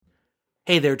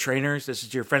Hey there, trainers. This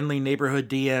is your friendly neighborhood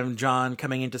DM, John,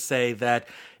 coming in to say that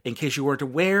in case you weren't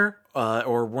aware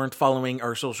or weren't following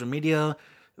our social media,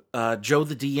 Joe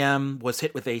the DM was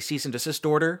hit with a cease and desist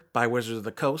order by Wizards of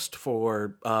the Coast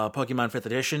for Pokemon 5th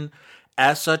Edition.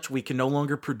 As such, we can no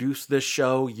longer produce this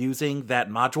show using that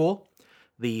module.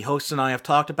 The hosts and I have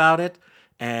talked about it,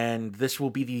 and this will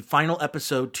be the final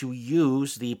episode to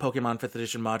use the Pokemon 5th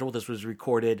Edition module. This was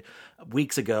recorded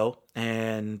weeks ago,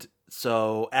 and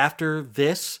so after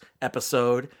this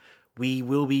episode, we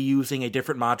will be using a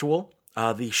different module.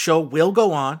 The show will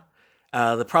go on.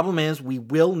 The problem is we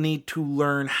will need to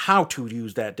learn how to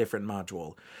use that different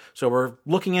module. So we're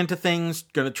looking into things,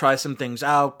 going to try some things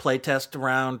out, play test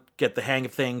around, get the hang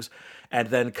of things, and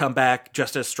then come back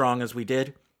just as strong as we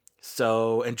did.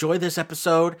 So enjoy this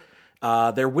episode.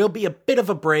 There will be a bit of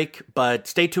a break, but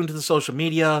stay tuned to the social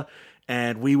media,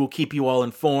 and we will keep you all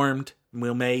informed.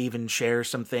 We may even share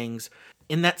some things.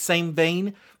 In that same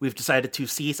vein, we've decided to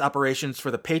cease operations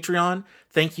for the Patreon.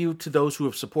 Thank you to those who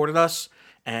have supported us,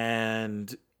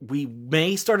 and we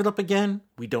may start it up again.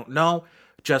 We don't know.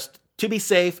 Just to be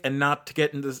safe and not to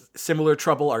get into similar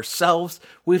trouble ourselves,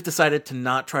 we've decided to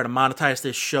not try to monetize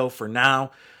this show for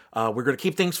now. We're going to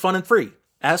keep things fun and free.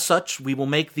 As such, we will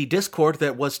make the Discord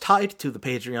that was tied to the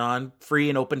Patreon free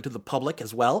and open to the public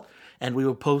as well, and we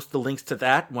will post the links to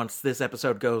that once this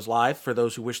episode goes live for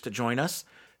those who wish to join us.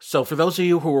 So for those of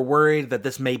you who are worried that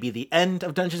this may be the end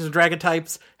of Dungeons & Dragon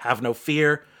types, have no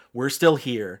fear. We're still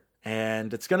here,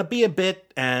 and it's going to be a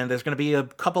bit, and there's going to be a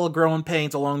couple of growing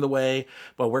pains along the way,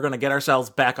 but we're going to get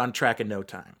ourselves back on track in no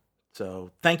time.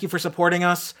 So thank you for supporting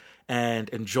us, and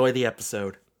enjoy the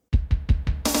episode.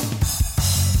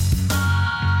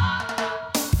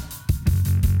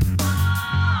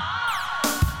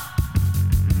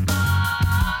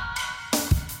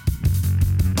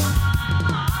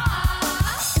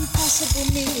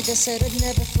 Said I'd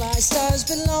never fly. Stars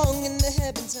belong in the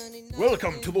heavens, honey.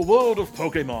 Welcome to the world of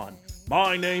Pokemon.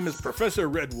 My name is Professor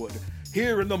Redwood.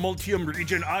 Here in the Multium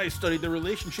region, I study the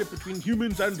relationship between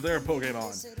humans and their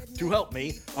Pokemon. To help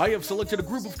me, I have selected a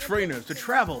group of trainers to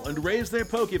travel and raise their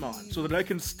Pokemon so that I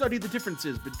can study the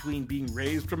differences between being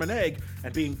raised from an egg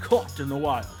and being caught in the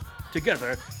wild.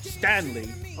 Together, Stanley.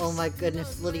 Oh my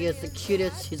goodness, Lydia's the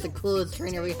cutest. She's the coolest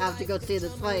trainer. We have to go see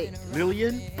this fight.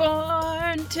 Lillian.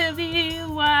 Born to be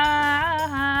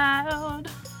wild.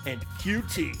 And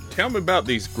QT. Tell me about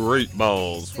these great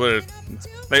balls.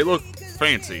 They look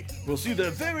fancy. We'll see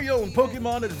their very own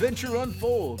Pokemon adventure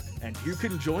unfold, and you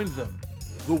can join them.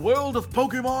 The world of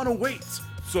Pokemon awaits,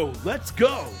 so let's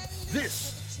go.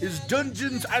 This is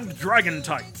Dungeons and Dragon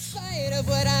Types. Despite of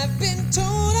what I've been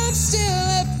told, I'm still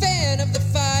a fan of the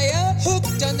fire.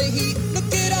 Hooked on the heat,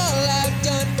 look at all I've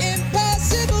done.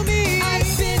 Impossible me. I've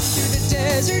been through the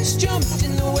deserts, jumped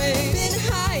in the waves, been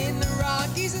high in the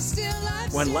Rockies, and still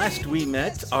I've When last we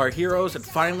met, our heroes had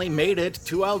finally made it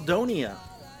to Aldonia.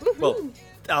 Well,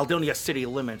 Aldonia city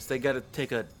limits. They got to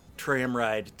take a tram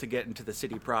ride to get into the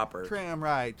city proper. Tram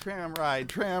ride. Trains,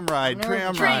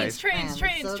 It's so trains.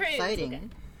 exciting. Okay.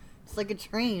 It's like a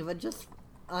train, but just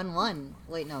on one.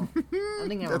 Wait, no. I'm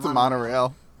thinking of That's a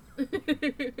monorail.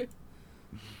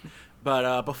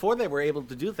 But before they were able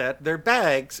to do that, their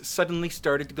bags suddenly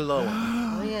started glowing.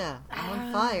 Oh yeah, I'm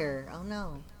on fire. Oh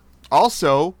no.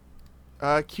 Also,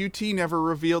 QT never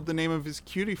revealed the name of his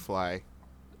cutie fly.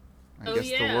 Oh,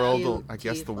 guess yeah. the world will. Cutie I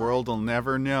guess the fly. world will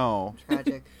never know.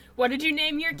 Tragic. What did you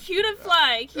name your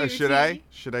Cutiefly? Should I?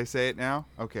 Should I say it now?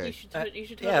 You Okay. should yeah, totally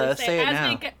let's say say it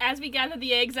as now. as we gather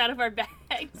the eggs out of our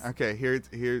bags. Okay. Here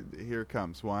it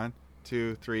comes. 1,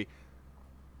 2, 3.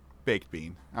 Baked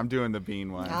bean. I'm doing the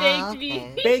bean one. Baked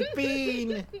bean. Baked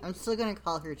bean! I'm still gonna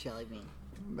call her Jelly Bean.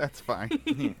 That's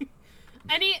fine.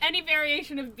 Any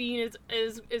variation of bean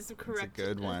is It's a correct.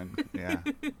 good one. Yeah.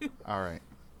 All right.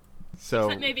 So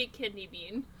Except maybe kidney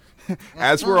bean.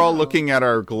 as we're all looking at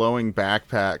our glowing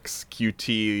backpacks,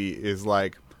 QT is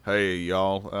like, "Hey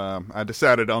y'all, I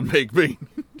decided on baked bean."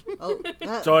 Oh,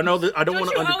 that, So I know that I don't Don't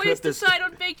want to you always undercut this. decide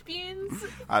on baked beans?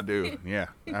 I do. Yeah.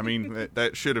 I mean,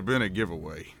 that should have been a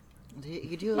giveaway.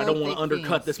 you do. I Like don't want baked to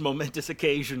undercut beans. this momentous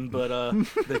occasion, but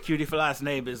the cutie fly's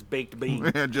name is Baked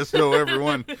Bean. just so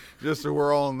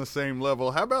we're all on the same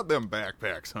level. How about them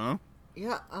backpacks, huh?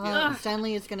 Yeah. Yeah.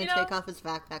 Stanley is gonna You know- take off his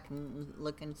backpack and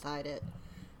look inside it.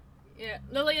 Yeah,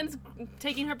 Lillian's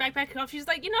taking her backpack off. She's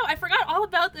like, I forgot all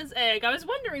about this egg. I was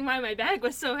wondering why my bag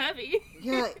was so heavy.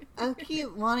 Yeah, I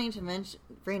keep wanting to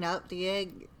bring up the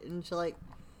egg and to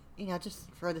just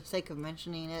for the sake of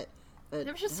mentioning it. But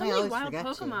There was just so then I many always wild forget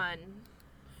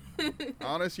to. Pokemon.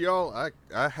 Honest, y'all,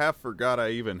 I have forgot I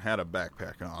even had a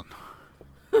backpack on.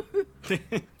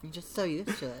 You're just so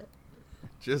used to it.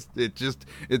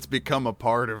 it's become a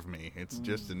part of me. It's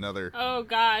just another. Oh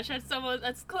gosh, that's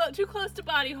too close to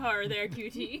body horror there,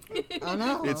 QT. Oh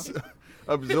no. It's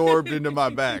absorbed into my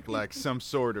back like some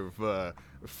sort of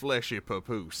fleshy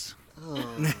papoose.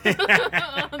 Oh,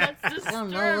 that's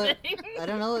disturbing. I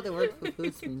don't know what the word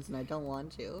papoose means, and I don't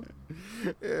want to.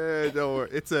 Don't worry.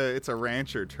 It's a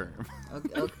rancher term.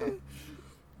 Okay.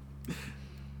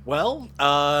 Well,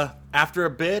 after a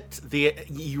bit,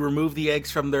 you remove the eggs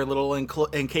from their little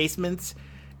encasements,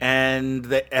 and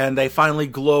they finally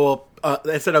glow up.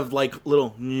 Instead of like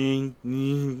little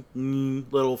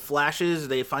little flashes,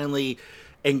 they finally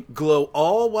glow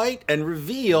all white and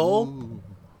reveal. Ooh.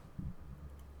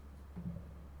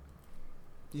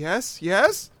 Yes.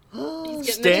 He's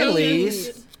getting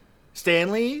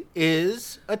Stanley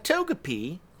is a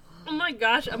Togepi. Oh my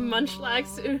gosh, a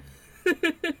Munchlax.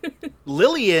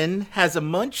 Lillian has a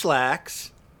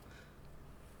Munchlax,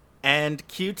 and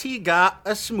QT got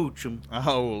a Smoochum.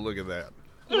 Oh, look at that.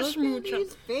 Look at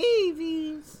these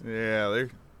babies. Yeah,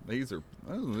 these are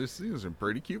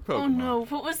pretty cute Pokemon. Oh no,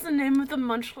 what was the name of the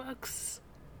Munchlax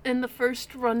in the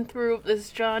first run through of this,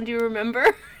 John? Do you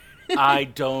remember? I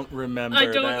don't remember. I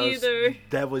don't either.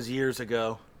 That was years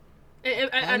ago.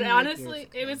 And honestly,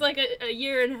 it was like a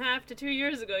year and a half to 2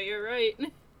 years ago. You're right.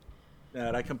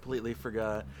 God, I completely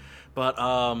forgot. But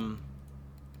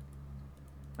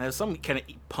there's some kind of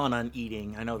pun on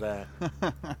eating. I know that.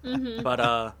 Mm-hmm.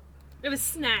 But it was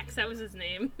Snacks. That was his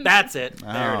name. that's it.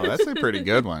 There Oh, it is. that's a pretty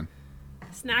good one.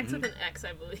 Snacks with an X,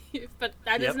 I believe. But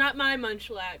that Yep. is not my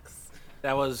Munchlax.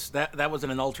 That was in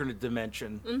an alternate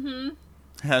dimension. Mm-hmm.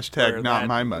 Hashtag Where not that-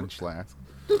 my Munchlax.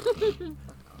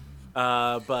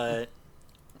 But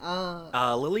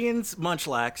Lillian's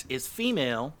Munchlax is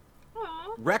female,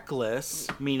 Aw. reckless,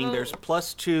 meaning there's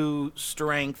 +2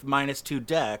 strength, -2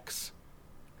 dex.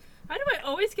 Why do I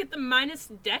always get the minus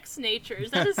Dex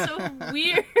natures? That is so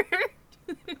weird.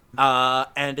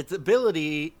 And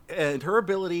her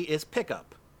ability is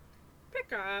pickup,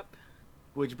 Pick up.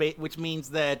 which means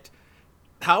that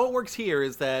how it works here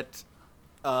is that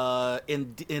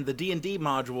in the D&D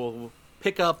module,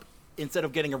 pickup, instead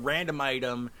of getting a random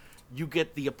item, you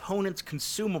get the opponent's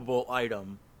consumable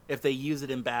item if they use it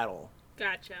in battle.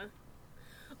 Gotcha.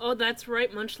 Oh, that's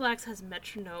right. Munchlax has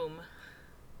metronome.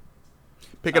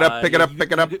 Pick it up, pick it yeah, up,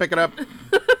 pick it up, pick it up.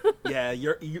 Yeah,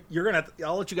 you're gonna.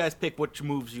 I'll let you guys pick which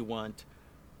moves you want.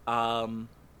 QT's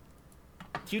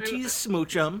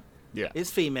Smoochum Yeah. is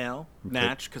female,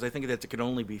 Natch, because I think that it can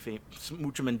only be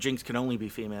Smoochum and Jinx can only be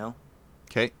female.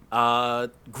 Okay.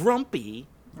 Grumpy,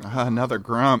 Another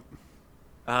grump.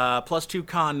 +2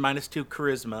 con, -2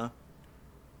 charisma,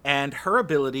 and her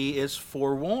ability is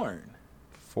Forewarn,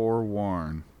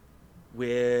 Forewarn.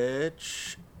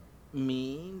 which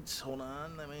means, hold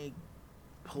on, let me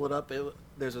pull it up.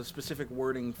 There's a specific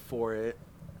wording for it.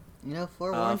 You know,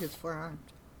 forewarned is forearmed.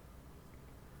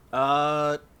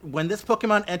 When this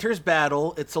Pokemon enters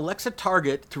battle, it selects a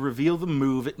target to reveal the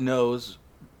move it knows.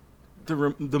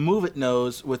 The move it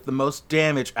knows with the most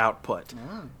damage output.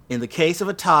 Oh. In the case of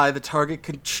a tie, the target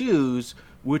can choose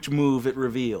which move it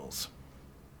reveals.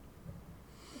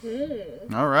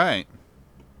 All right.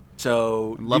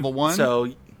 So Level 1? So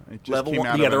It just level came 1.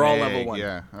 out Yeah, of they're an all egg. level 1.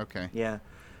 Yeah, okay. Yeah,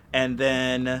 and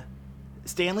then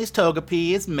Stanley's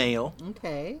Togepi is male.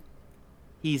 Okay.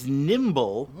 He's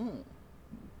nimble, Mm.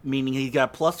 meaning he's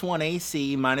got +1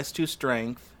 AC, -2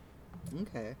 strength.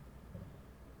 Okay.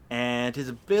 And his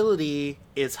ability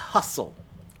is Hustle,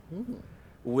 Ooh.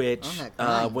 which Oh, that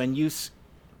grind.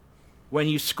 when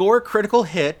you score a critical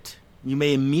hit, you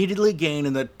may immediately gain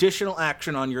an additional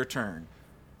action on your turn.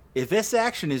 If this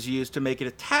action is used to make it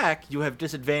attack, you have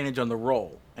disadvantage on the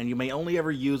roll, and you may only ever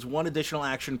use one additional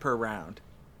action per round.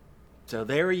 So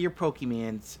there are your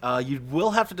Pokemons. You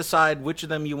will have to decide which of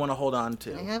them you want to hold on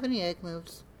Do I to. have any egg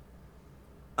moves?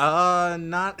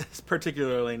 Not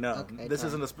particularly, no. Okay, This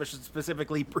fine. isn't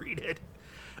specifically breeded.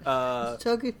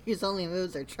 Togepi's only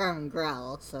moves are Charm and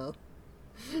Growl, so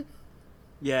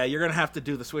Yeah, you're gonna have to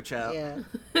do the switch out. yeah.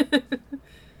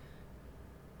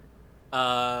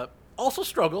 Also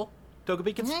struggle.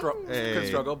 Togepi can, Hey. can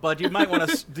struggle, but you might want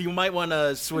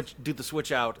to do the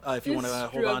switch out if you want to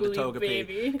hold on to Struggle, you Togepi.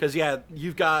 baby. Because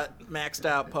you've got maxed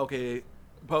out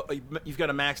you've got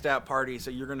a maxed out party, so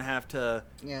you're gonna have to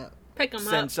Yeah. Pick them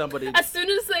send up. somebody. As soon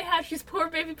as they hatch, these poor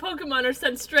baby Pokemon are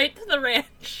sent straight to the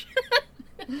ranch.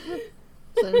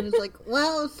 So he's like,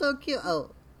 wow, it's so cute. Oh,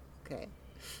 okay.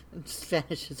 It just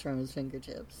vanishes from his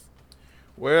fingertips.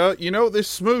 Well, you know,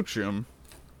 this Smoochum,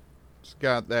 it's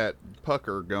got that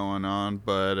pucker going on,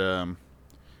 but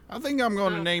I think I'm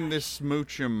going to name this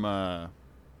Smoochum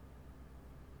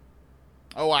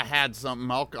Oh, I had something.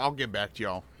 I'll get back to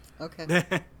y'all. Okay.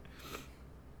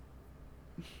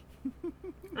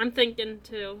 I'm thinking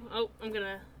too. Oh, I'm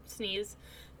gonna sneeze.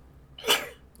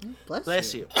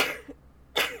 Bless you.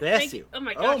 Bless Thank you. Oh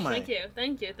my gosh! my. Thank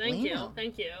you. Wow.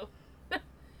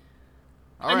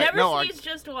 All I right, never no, sneezed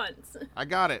just once. I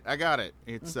got it.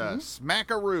 It's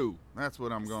Smackaroo. That's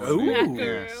what I'm going Ooh. with.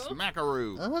 Smackaroo. Yeah,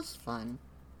 Smackaroo. Oh, that's fun.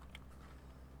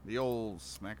 The old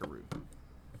Smackaroo.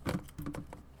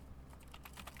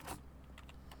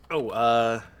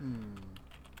 Oh,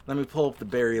 let me pull up the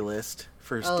berry list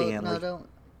for Oh, Stanley. no, don't.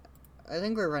 I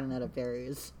think we're running out of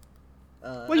berries.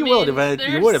 Well, you will.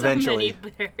 You would eventually. So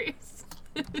many berries.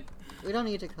 We don't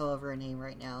need to go over a name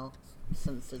right now,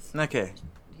 since it's Okay.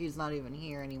 he's not even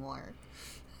here anymore.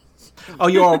 Oh,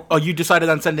 you decided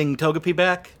on sending Togepi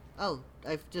back? Oh,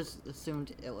 I've just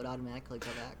assumed it would automatically go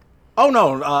back. Oh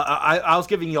no, I was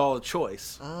giving you all a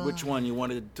choice. Which one you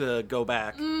wanted to go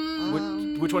back?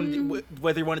 Which one?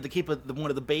 Whether you wanted to keep one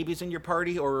of the babies in your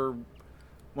party or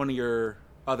one of your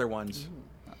other ones.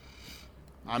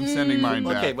 I'm sending mine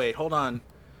back. Okay, wait, hold on.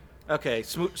 Okay,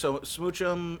 so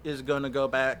Smoochum is gonna go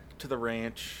back to the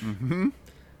ranch.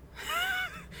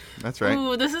 That's right.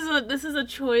 Ooh, this is a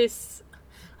choice.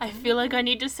 I feel like I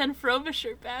need to send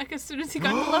Frobisher back as soon as he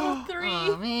got to level 3.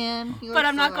 Oh man, But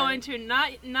I'm not going to.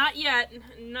 Not yet.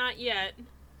 Not yet.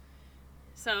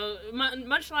 So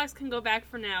Munchlax can go back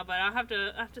for now, but I'll have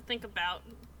to think about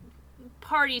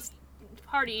party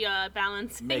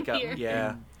balancing Makeup, here.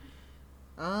 yeah.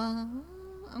 I'm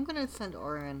gonna send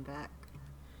Orin back.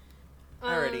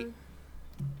 Alrighty.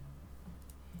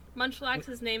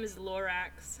 Munchlax's name is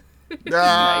Lorax.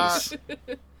 Nice.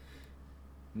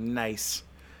 Nice.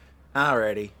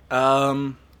 Alrighty.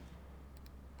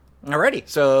 Alrighty.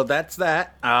 So that's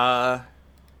that.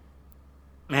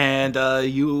 And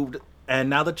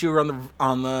now that you're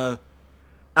on the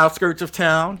outskirts of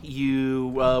town, you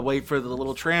wait for the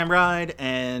little tram ride,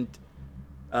 and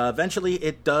eventually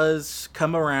it does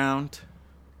come around.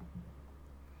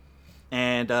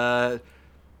 And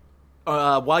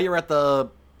while you're at the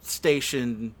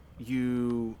station,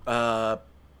 you are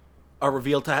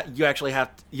revealed to you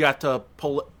have to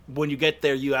pull. When you get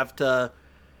there, you have to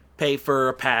pay for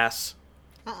a pass.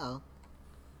 Uh-oh.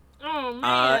 Oh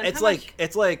man, it's how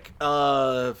like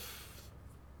much?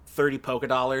 30 polka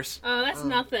dollars. Oh, that's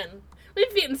nothing.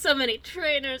 We've beaten so many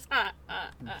trainers.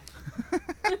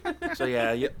 So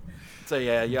yeah,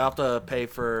 you have to pay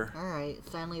for. Alright,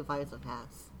 Stanley buys a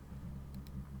pass.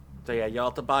 So yeah, you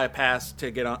have to buy a pass to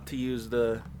get on to use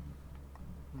the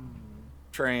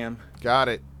tram. Got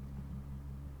it.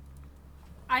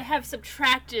 I have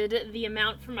subtracted the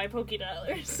amount from my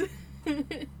Pokédollars.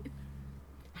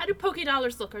 How do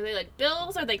Pokédollars look? Are they like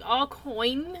bills? Are they all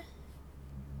coin?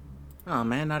 Oh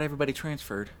man, not everybody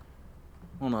transferred.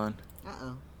 Hold on,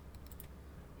 Uh-oh.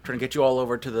 trying to get you all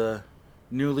over to the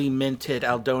newly minted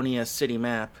Aldonia city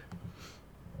map.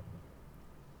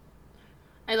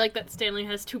 I like that Stanley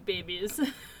has 2 babies.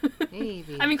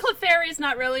 Baby. I mean, Clefairy is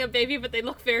not really a baby, but they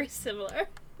look very similar.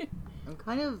 I'm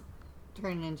kind of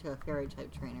turning into a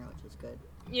fairy-type trainer, which is good.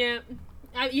 Yeah.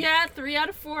 Yeah, 3 out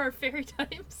of 4 are fairy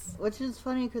types. Which is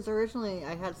funny, because originally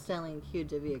I had Stanley and Q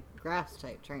to be a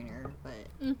grass-type trainer, but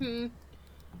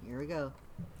here we go.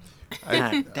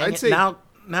 Dang I'd it. say Now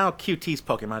QT's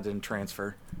Pokemon didn't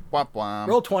transfer. womp womp.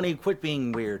 Roll 20. Quit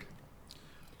being weird.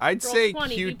 I'd Roll say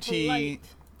 20, be QT. polite.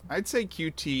 I'd say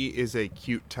QT is a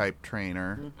cute type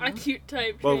trainer. A cute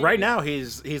type. Well, trainer. right now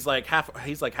he's like half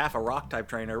a rock type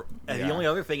trainer, and Yeah. the only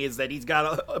other thing is that he's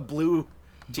got a blue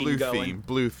team going.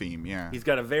 Blue theme, yeah. He's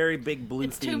got a very big blue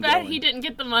It's theme too bad going. he didn't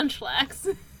get the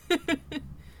Munchlax.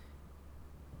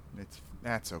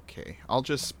 That's okay. I'll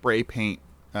just spray paint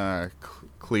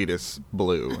Cletus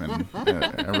blue, and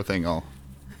everything will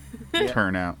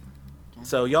turn out.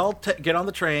 So y'all get on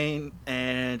the train,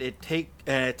 and it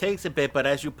takes a bit, but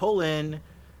as you pull in,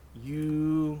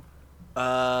 you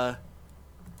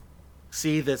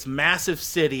see this massive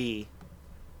city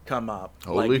come up.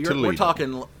 Holy we're Toledo.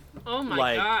 talking. Oh my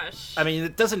Like, gosh. I mean,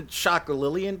 it doesn't shock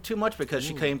Lillian too much because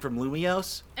she came from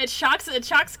Lumiose. It shocks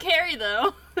Carrie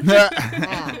though.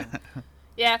 Yeah.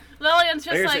 Yeah, Lillian's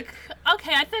just Here's like,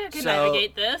 okay, I think I can So-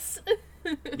 navigate this.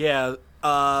 Yeah.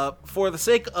 For the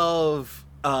sake of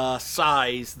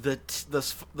size,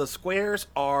 the squares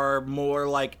are more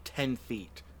like 10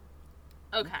 feet.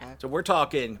 Okay. So we're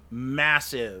talking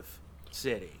massive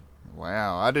city.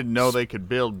 Wow, I didn't know they could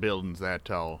build buildings that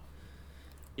tall.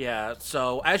 Yeah,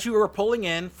 so as you are pulling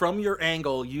in from your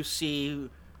angle, you see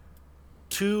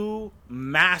 2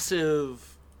 massively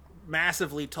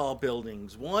tall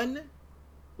buildings. One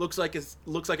looks like a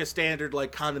standard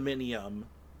like condominium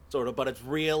sort of, but it's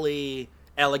really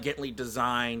elegantly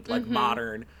designed, like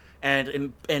modern.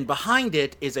 And behind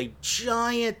it is a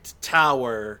giant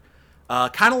tower,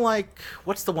 kind of like,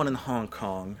 what's the one in Hong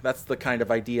Kong? That's the kind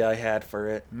of idea I had for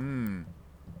it.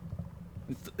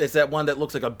 It's that one that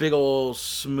looks like a big old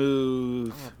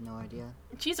smooth... I have no idea.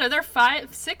 Jeez, are there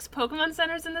 6 Pokemon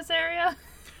centers in this area?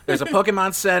 There's a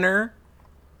Pokemon Center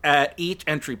at each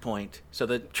entry point. So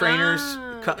the trainers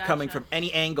coming gotcha. from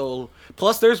any angle.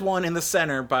 Plus there's one in the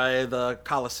center by the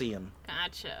Coliseum.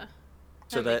 Gotcha.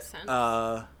 So Makes sense.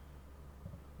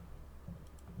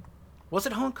 Was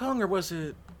it Hong Kong or was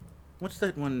it... What's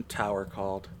that one tower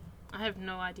called? I have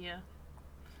no idea.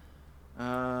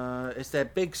 It's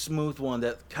that big smooth one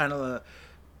that kind of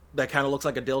looks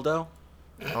like a dildo.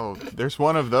 Oh, there's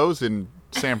one of those in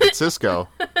San Francisco.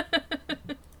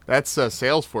 That's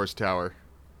Salesforce Tower.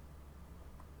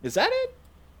 Is that it?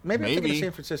 Maybe I'm thinking of Maybe.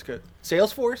 San Francisco.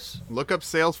 Salesforce? Look up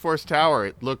Salesforce Tower.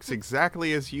 It looks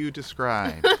exactly as you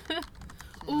described.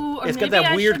 Ooh, or It's got maybe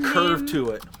that I weird should curve name- to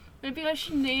it. Maybe I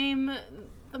should name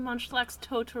the Munchlax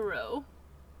Totoro.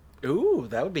 Ooh,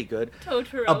 that would be good.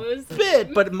 Totoro is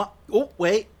Bit, but oh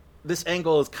wait, this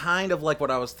angle is kind of like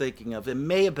what I was thinking of. It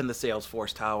may have been the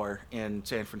Salesforce Tower in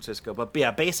San Francisco, but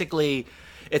yeah, basically,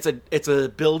 it's a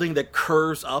building that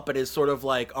curves up and is sort of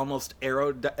like almost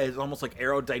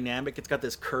aerodynamic. It's got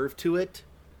this curve to it,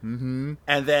 and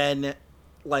then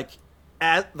like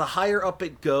at the higher up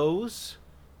it goes,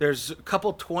 there's a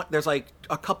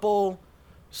couple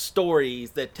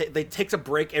stories that they takes a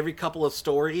break every couple of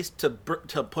stories to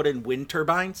put in wind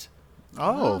turbines.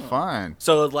 Oh, fine.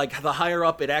 So, like, the higher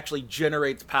up, it actually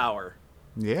generates power.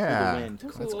 Yeah, wind.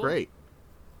 that's Cool. great.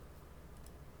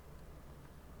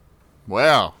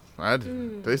 Wow,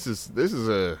 this is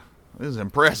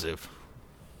impressive.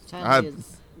 Stanley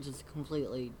is just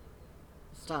completely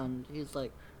stunned. He's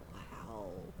like,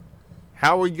 wow.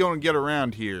 How are we going to get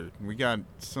around here? We got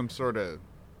some sort of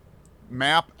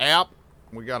map app.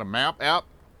 We got a map app.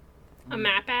 a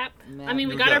map app. Map. I mean,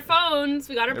 we We got got- our phones.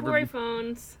 We got our Every- boy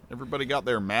phones. Everybody got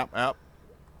their map app.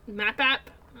 Map app.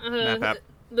 Map app.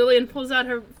 Lillian pulls out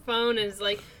her phone and is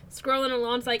like scrolling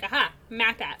along. It's like, aha,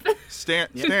 map app.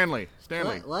 Stanley,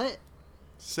 What?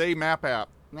 say map app.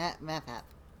 Map app.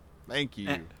 Thank you.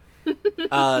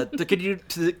 To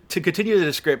continue the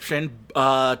description,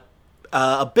 a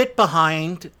bit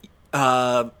behind,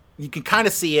 you can kind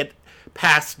of see it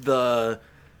past because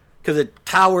it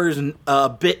towers a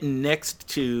bit next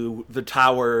to the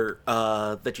tower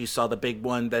that you saw, the big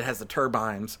one that has the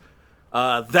turbines.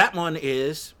 That one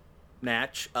is,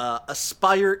 Natch,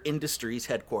 Aspire Industries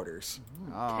headquarters.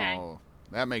 Okay. Oh,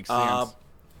 that makes sense.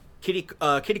 Kitty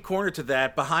corner to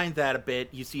that, behind that a bit,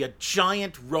 you see a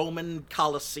giant Roman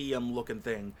Colosseum looking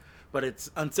thing, but it's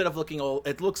instead of looking old,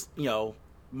 it looks not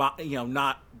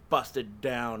busted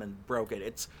down and broken.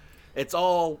 It's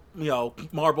all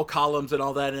marble columns and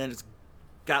all that, and it's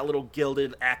got little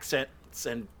gilded accents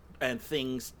and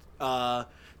things down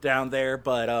there,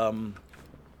 but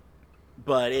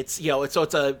it's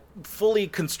it's a fully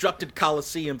constructed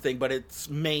Colosseum thing, but it's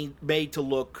made to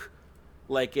look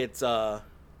like it's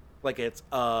like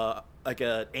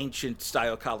an ancient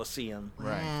style Colosseum.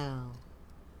 Right.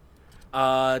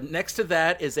 Wow. Next to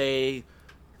that is a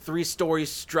 3-story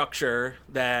structure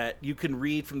that you can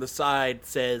read from the side.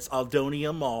 Says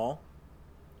Aldonia Mall.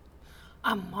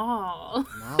 A mall.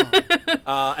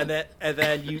 Wow. And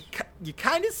then you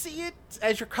kind of see it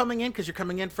as you're coming in, because you're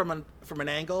coming in from an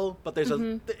angle, but there's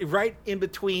a right in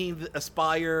between the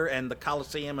Aspire and the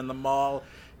Coliseum and the mall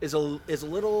is another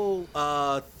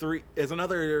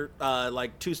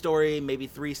like 2-story, maybe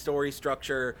 3-story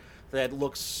structure that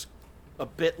looks a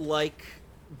bit like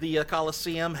the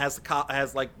Coliseum, has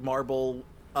like marble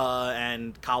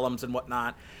and columns and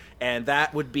whatnot, and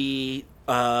that would be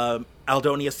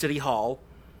Aldonia City Hall.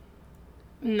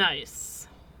 Nice.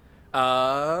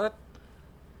 To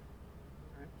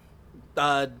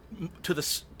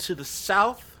the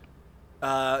south,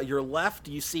 your left,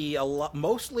 you see a lot,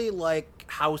 mostly like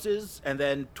houses, and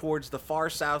then towards the far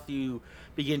south, you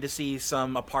begin to see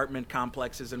some apartment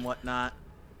complexes and whatnot.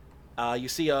 You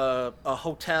see a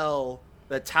hotel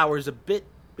that towers a bit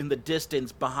in the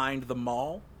distance behind the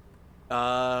mall.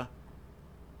 You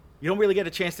don't really get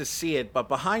a chance to see it, but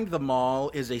behind the mall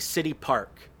is a city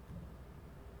park.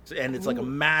 And it's like a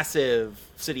massive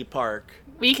city park.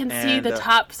 We can see And, the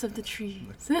tops of the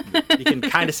trees. You can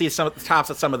kind of see some of the tops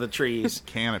of some of the trees.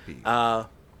 Canopy. To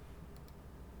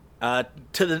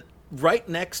the right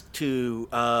next to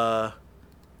the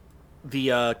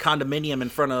condominium in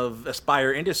front of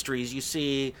Aspire Industries, you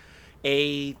see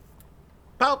a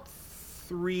about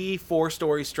 3-4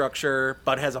 story structure,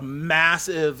 but has a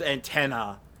massive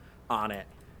antenna on it.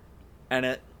 and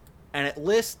it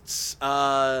lists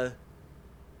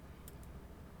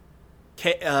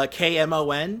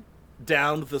KMON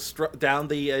down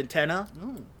the antenna,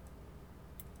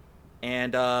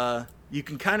 and you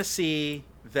can kind of see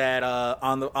that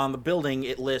on the building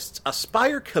it lists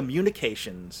Aspire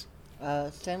Communications.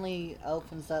 Stanley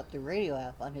opens up the radio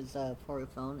app on his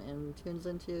portable phone and tunes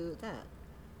into that.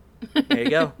 There you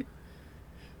go.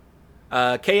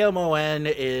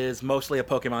 KMON is mostly a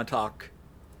Pokemon Talk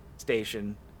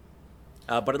station,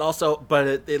 but they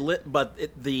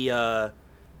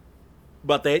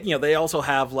also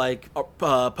have like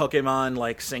Pokemon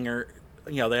like Singer.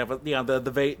 They have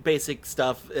the basic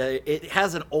stuff. It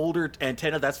has an older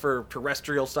antenna that's for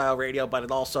terrestrial style radio, but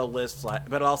it also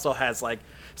has like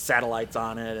satellites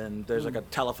on it, and there's like a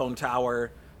telephone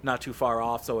tower not too far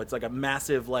off. So it's like a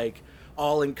massive, like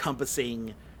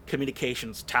all-encompassing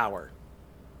communications tower.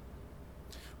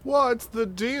 What's the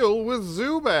deal with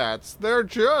Zubats? They're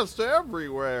just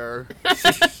everywhere.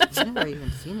 I've never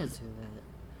even seen a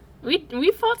Zubat.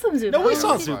 We fought some Zubats. No, we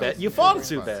saw Zubat. You fought a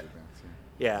Zubat.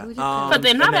 Yeah, but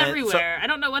they're not everywhere. I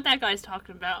don't know what that guy's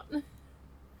talking about.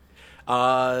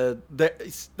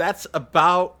 That's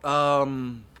about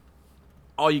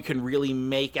all you can really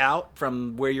make out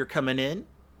from where you're coming in.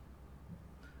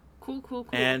 Cool.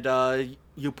 And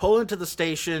you pull into the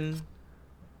station,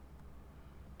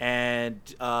 and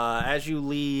as you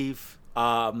leave,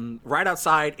 right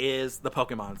outside is the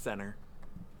Pokemon Center.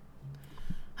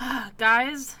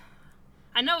 Guys,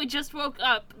 I know we just woke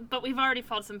up, but we've already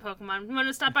fought some Pokemon. We want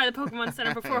to stop by the Pokemon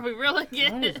Center before we really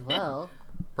get Might as well.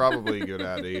 Probably a good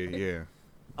idea, yeah.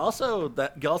 Also,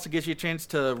 that also gives you a chance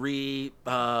to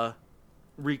reconfigure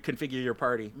your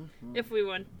party. if we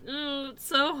want. Oh, it's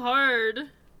so hard.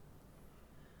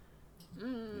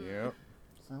 Yep.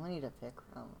 So I need to pick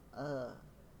from. I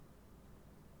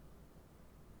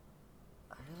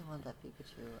really want that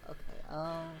Pikachu. Okay.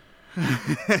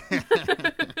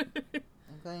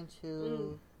 I'm going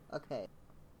to. Okay.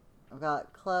 I've got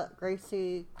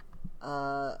Gracie,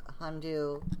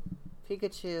 Hondu,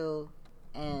 Pikachu,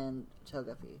 and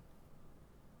Togepi.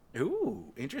 Ooh,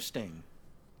 interesting.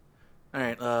 All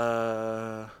right,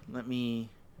 let me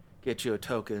get you a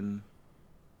token.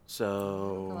 I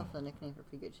haven't come So, up with a nickname for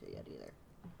Pikachu yet either.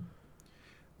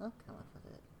 I'll come up with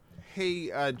it.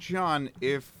 Hey, John,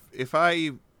 if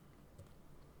I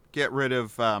get rid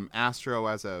of Astro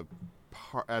as a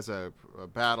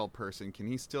battle person, can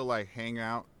he still like hang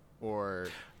out, or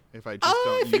if I just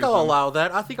don't I use think I'll him? allow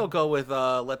that. I think I'll go with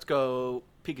let's go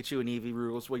Pikachu and Eevee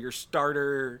rules, where your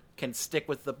starter can stick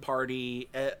with the party,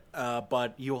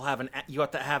 but you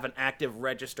have to have an active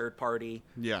registered party.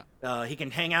 Yeah, He can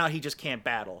hang out, he just can't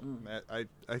battle. I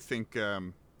think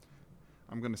I'm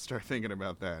gonna start thinking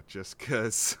about that just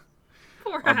because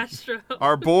Poor Astro.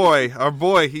 our boy,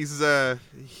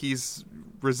 he's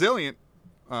resilient,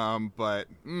 but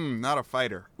not a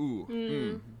fighter.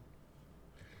 Ooh.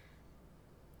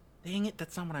 Dang it,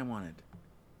 that's not what I wanted.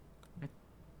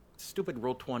 Stupid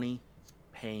roll 20.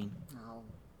 Pain. No.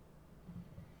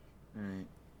 Alright.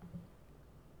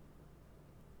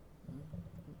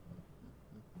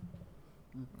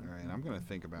 All right, I'm gonna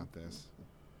think about this.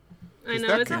 I Is know,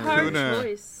 that it's a hard Kakuna-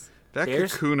 choice. That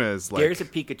There's- Kakuna is like There's a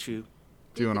Pikachu.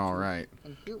 doing all right.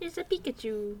 Thank you. It's a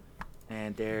Pikachu.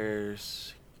 And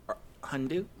there's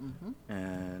Hondu.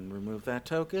 And remove that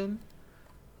token.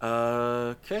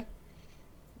 Okay.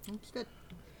 That's good.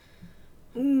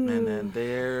 And then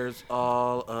there's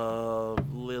all of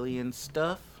Lillian's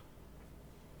stuff.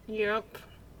 Yep.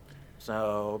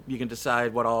 So you can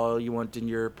decide what all you want in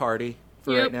your party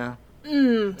for Yep. right now.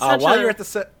 Such While a- you're at the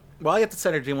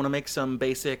center, do you want to make some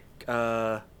basic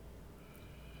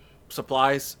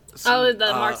supplies? Oh, the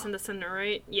marks in the center,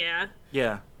 right? Yeah.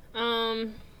 Yeah.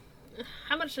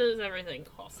 How much does everything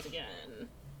cost again?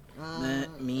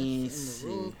 Let me it's in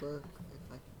the rule book. If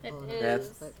I It can pull is. it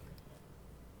up. But-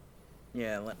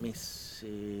 Yeah, let me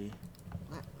see.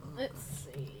 Let's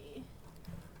see.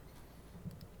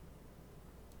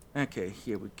 Okay,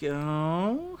 here we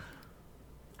go.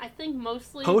 I think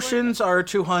mostly Potions are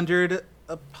 200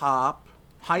 a pop.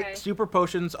 Okay. Super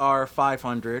potions are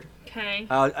 500. Okay.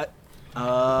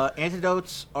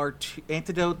 Antidotes are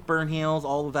antidote, burn heals,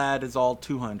 all of that is all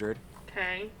 200.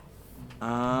 Okay.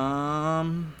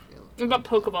 Um, What about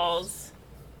Pokeballs?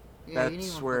 Yeah, you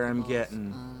That's need where I'm Pokeballs.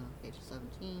 getting. Page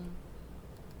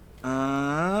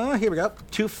 17. here we go.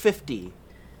 250.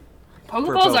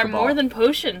 Pokeballs are Pokeball. more than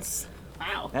potions.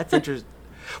 Wow. That's interesting.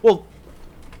 Well,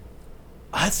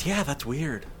 that's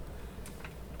weird.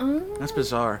 That's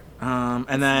bizarre.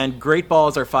 And then Great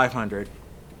Balls are 500.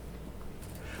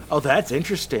 Oh, that's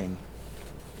interesting.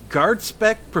 Guard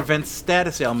Spec prevents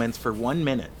status ailments for 1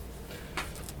 minute.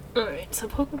 Alright, so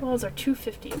Pokeballs are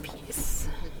 $2.50 a piece.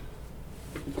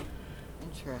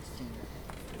 Interesting.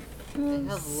 They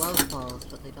have love balls,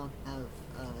 but they don't have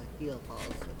heal balls,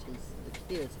 which is the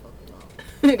cutest Pokeball.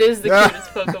 It is the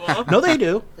cutest Pokeball. No, they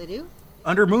do. They do?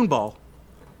 Under Moonball.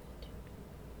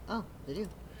 Oh, they do.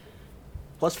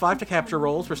 +5 to capture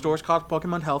rolls, restores caught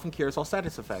Pokemon health, and cures all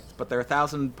status effects. But they're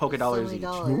 1,000 Poké dollars So many each.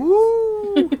 dollars.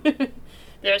 Woo!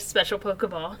 They're a special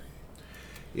Pokeball.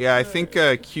 Yeah, I think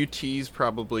QT's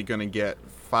probably going to get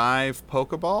 5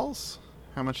 Pokeballs.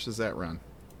 How much does that run?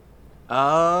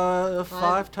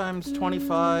 5 times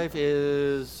 25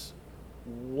 is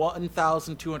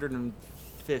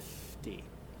 1,250.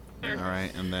 All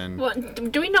right, and then...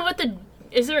 What? Do we know what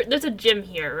there's a gym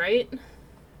here, right?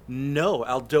 No,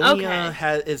 Aldonia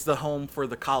Okay. is the home for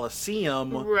the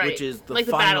Coliseum, Right. which is the like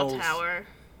finals. the Battle Tower.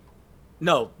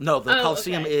 No, the Oh,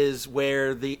 Coliseum okay. is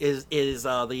where the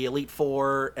Elite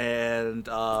Four and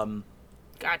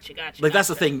Gotcha. like that's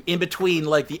the thing in between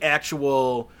like the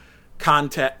actual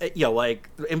content, like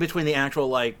in between the actual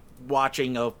like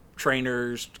watching of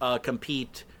trainers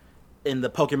compete in the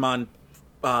Pokemon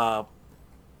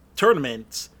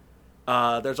tournaments.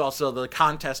 There's also the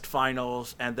contest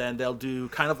finals, and then they'll do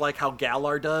kind of like how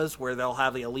Galar does, where they'll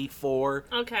have the Elite Four.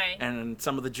 Okay. And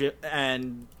some of the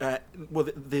the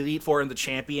Elite Four and the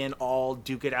champion all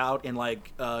duke it out in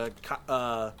like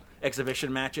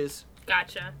exhibition matches.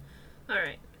 Gotcha.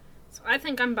 Alright. So I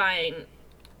think I'm buying...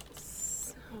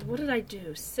 What did I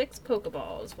do? 6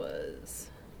 Pokeballs was...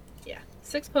 Yeah.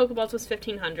 6 Pokeballs was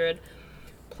 1,500.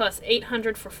 Plus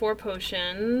 800 for 4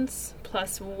 potions.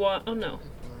 Plus 1... Oh, no.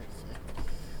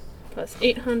 Plus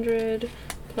 800.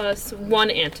 Plus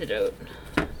 1 antidote.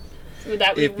 So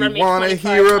that would If run you me want to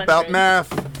hear about 2,500.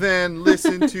 math, then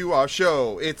listen to our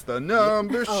show. It's the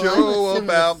number Oh, show I'm assuming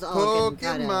about this is all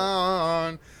getting cut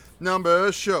Pokemon.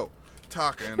 Number show.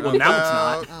 Talking Well,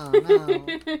 now it's about... not. Oh, no.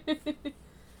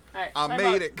 Alright, I so made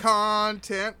bought- it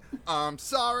content. I'm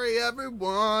sorry,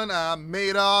 everyone. I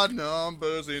made our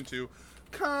numbers into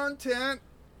content.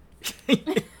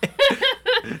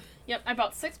 Yep, I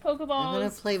bought 6 Pokeballs. I'm gonna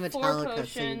play 4 Metallica, so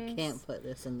potions, you can't put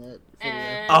this in the video.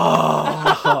 and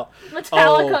Oh,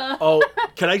 Metallica. oh!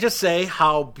 Can I just say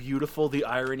how beautiful the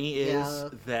irony is Yeah.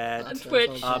 that On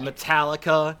Twitch.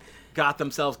 Metallica got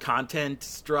themselves content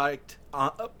striked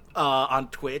on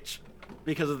Twitch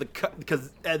because of because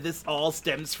this all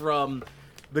stems from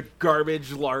the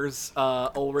garbage Lars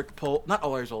Ulrich not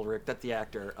Lars Ulrich, that's the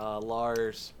actor,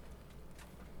 Lars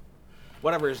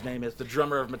whatever his name is, the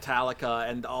drummer of Metallica,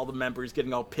 and all the members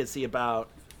getting all pissy about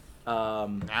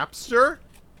Napster?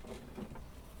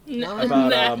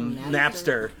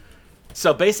 Napster.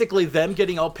 So basically, them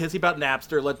getting all pissy about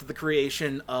Napster led to the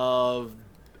creation of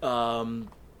the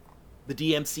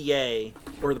DMCA,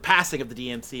 or the passing of the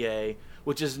DMCA,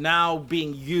 which is now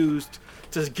being used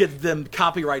to get them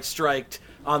copyright striked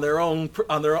on their own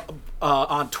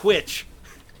on Twitch.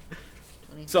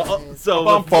 So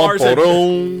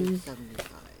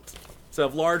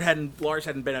if Lars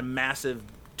hadn't been a massive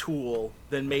tool,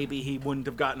 then maybe he wouldn't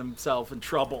have gotten himself in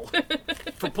trouble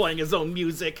for playing his own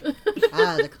music.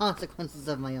 The consequences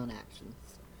of my own actions.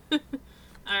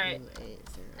 Alright.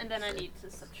 And then I need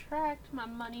to subtract my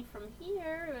money from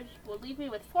here, which will leave me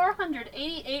with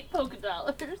 488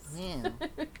 Pokedollars. Man.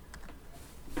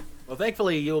 Well,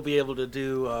 thankfully, you'll be able to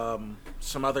do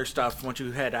some other stuff once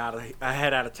you head out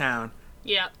of town,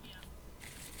 Yep.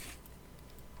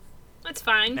 That's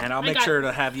fine. and I'll I make got- sure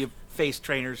to have you face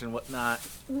trainers and whatnot.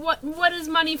 What is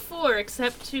money for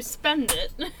except to spend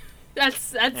it? That's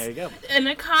There you go. an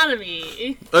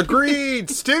economy.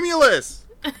 Agreed! Stimulus!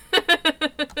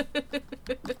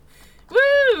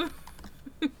 Woo!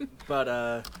 But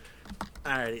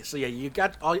alrighty. So yeah, you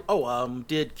got all. Oh,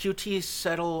 did QT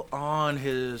settle on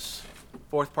his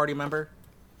fourth party member?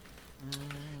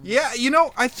 Yeah,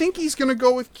 I think he's going to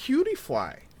go with Cutie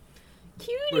Fly.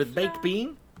 Cutie With fly. Baked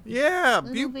Bean? Yeah,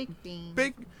 Little Big Bean.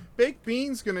 Baked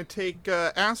Bean's going to take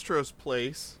Astro's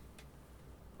place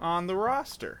on the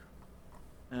roster.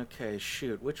 Okay,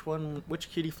 shoot. Which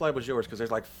cutie fly was yours? Because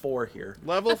there's like 4 here.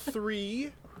 Level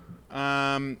 3,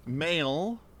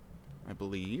 male, I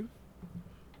believe.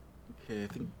 Okay, I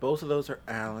think both of those are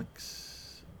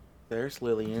Alex. There's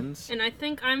Lillian's. And I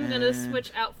think I'm gonna And-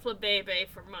 switch out Flabebe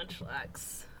for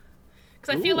Munchlax.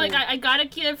 Because I feel like Ooh. I gotta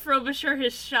give Frobisher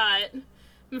his shot.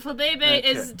 And Flabebe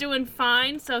is Okay. doing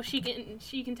fine, so she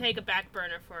can take a back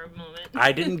burner for a moment.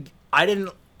 I didn't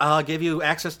give you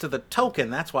access to the token.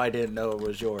 That's why I didn't know it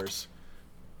was yours.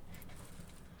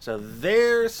 So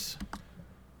there's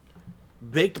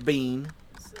Baked Bean.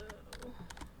 So,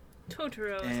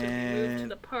 Totoro is going to be moved to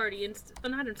the party,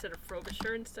 not instead of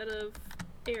Frobisher, instead of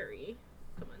Airy.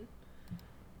 Come on.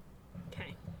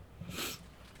 Okay.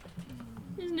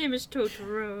 His name is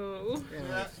Totoro.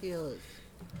 Yeah, feels.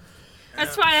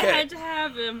 That's why I had to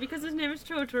have him, because his name is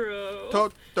Totoro.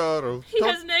 Totoro. He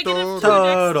has negative 2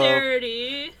 Totoro.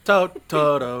 dexterity.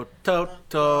 Totoro.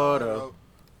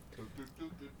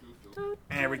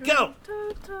 There we go.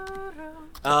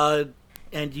 Totoro.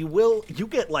 And you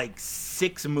get like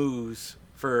 6 moves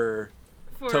for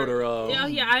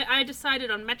Totoro. Yeah, I decided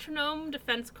on metronome,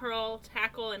 defense curl,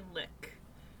 tackle, and lick.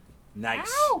 Nice.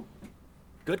 Ow!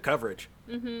 Good coverage.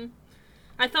 Mm-hmm.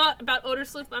 I thought about Odor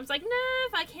Sleuth, but I was like, nah,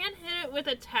 if I can't hit it with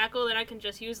a tackle, then I can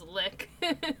just use lick.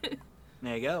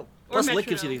 There you go. Or Plus, Lick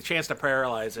gives you metronome. the chance to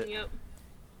paralyze it. Yep.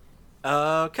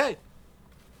 Okay.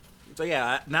 So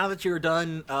yeah, now that you're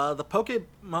done, the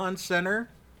Pokemon Center.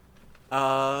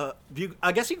 I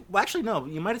guess you actually no.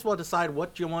 You might as well decide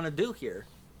what you want to do here.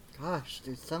 Gosh,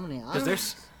 there's so many Because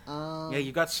options. there's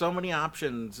you've got so many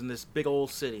options in this big old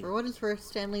city. For what it's worth,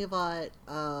 Stanley bought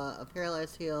a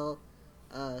paralyzed heal,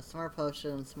 some more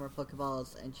potions, some more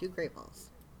Pokeballs, and 2 Great Balls.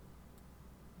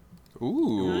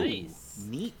 Ooh. Nice.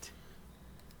 Neat.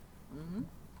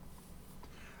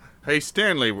 Hey,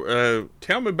 Stanley,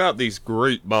 tell me about these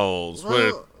great balls.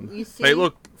 Well, you see, They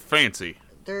look fancy.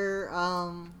 they're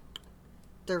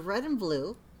red and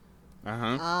blue,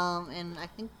 Uh-huh. and I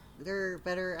think they're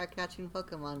better at catching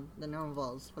Pokemon than normal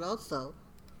balls. But also,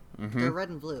 they're red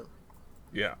and blue.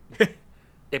 Yeah.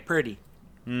 They're pretty.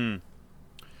 Now,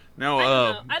 I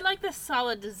don't know. I like the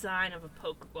solid design of a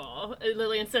Pokeball.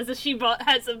 Lillian says that she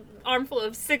has an armful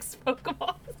of 6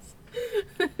 Pokeballs.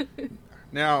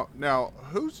 Now,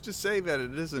 who's to say that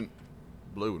it isn't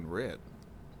blue and red?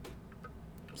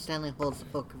 Stanley holds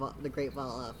the Great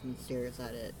Ball up and stares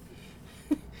at it.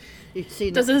 You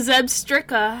see, Does a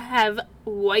Zebstrika have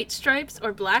white stripes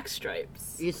or black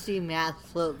stripes? you see math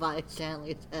float by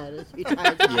Stanley's head as he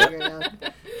tries to figure it out.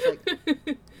 It's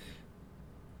like,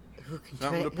 who can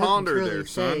Something to who can ponder truly there,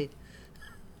 son. say?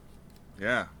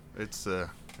 Yeah, it's a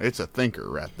thinker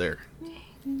right there.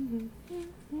 You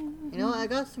know what? I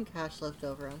got some cash left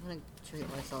over. I'm gonna treat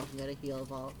myself and get a heal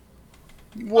ball.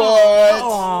 What?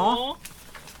 Aw.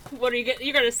 What are you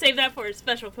You're gonna save that for a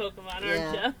special Pokemon, aren't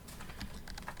Yeah. you?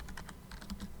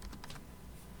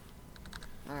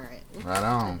 Alright. Right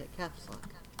on. Caps lock.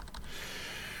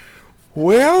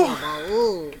 Well,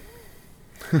 Ooh.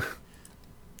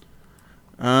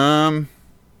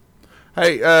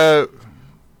 hey,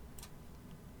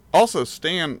 also,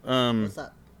 Stan, What's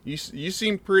up? you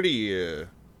seem pretty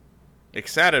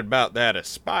excited about that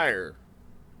Aspire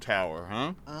tower,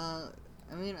 huh?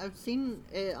 I mean, I've seen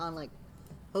it on like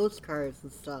postcards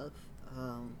and stuff.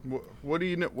 What do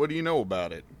you know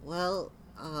about it? Well,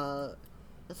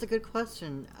 that's a good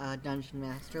question, Dungeon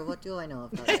Master. What do I know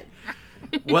about it?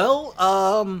 Well,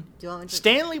 Do you want me to?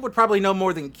 Stanley would probably know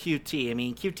more than QT. I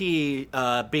mean,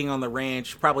 QT, being on the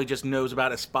ranch, probably just knows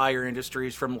about Aspire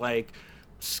Industries from like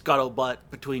scuttlebutt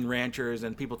between ranchers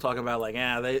and people talking about like,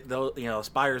 they'll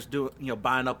Aspire's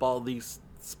buying up all these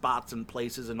spots and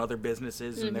places and other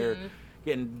businesses, and they're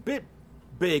getting a bit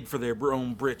big for their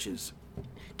own britches.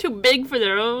 Too big for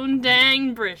their own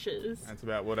dang britches. That's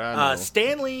about what I know.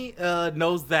 Stanley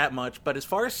knows that much, but as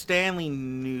far as Stanley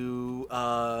knew,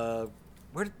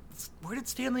 where did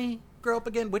Stanley grow up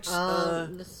again? Which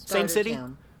The same starter city?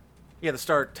 town. Yeah, the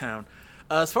start town.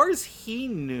 As far as he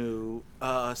knew,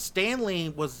 Stanley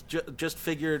was just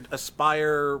figured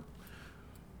Aspire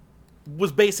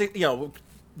was basic. The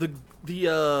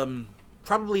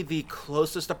probably the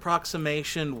closest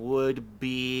approximation would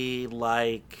be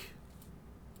like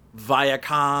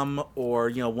Viacom or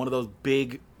one of those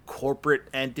big corporate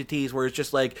entities where it's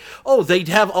just like, oh, they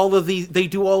have all of these, they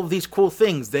do all of these cool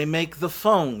things. They make the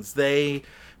phones. They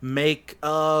make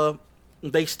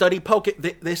they study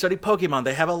they study Pokemon.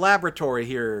 They have a laboratory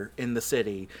here in the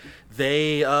city.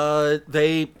 They help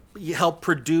make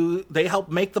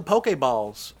the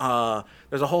Pokeballs.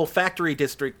 There's a whole factory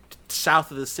district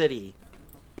south of the city.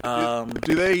 Do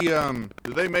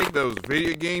they make those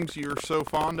video games you're so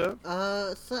fond of?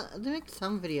 So they make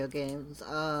some video games.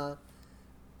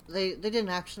 They didn't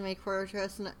actually make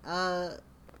Fortress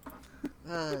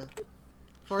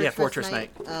Fortress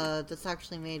Knight. That's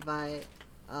actually made by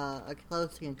a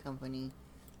clothing company.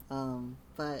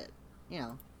 But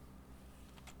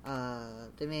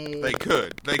they made.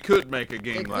 They could make a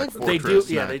game They like could. Fortress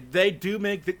They do, Knight. they do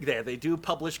make they do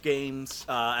publish games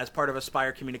as part of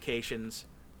Aspire Communications.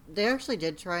 They actually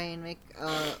did try and make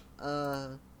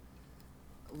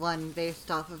one based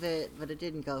off of it, but it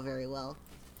didn't go very well.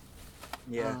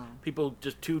 Yeah, people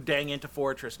just too dang into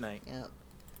Fortress Knight. Yep.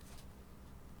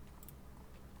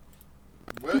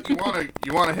 Well,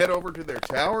 you wanna head over to their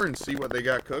tower and see what they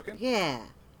got cooking? Yeah.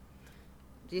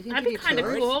 Do you think That'd be you could kind of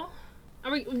tour it? cool.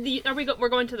 We're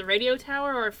going to the radio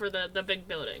tower or for the big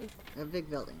building? The big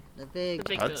building. The big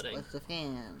building. with the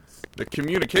fans. The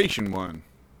communication one.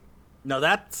 No,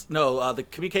 the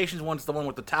communications one's the one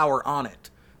with the tower on it,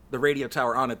 the radio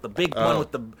tower on it. The big one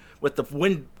with the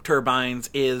wind turbines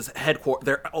is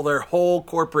their whole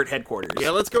corporate headquarters.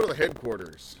 Yeah, let's go to the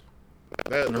headquarters.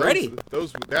 Alrighty.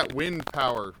 That wind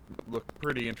power looked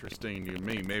pretty interesting to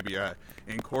me. Maybe I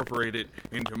incorporate it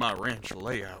into my ranch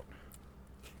layout.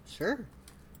 Sure.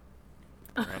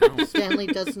 I know. Stanley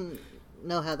doesn't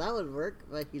know how that would work,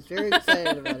 but he's very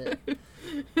excited about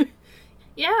it.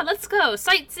 Yeah, let's go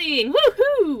sightseeing.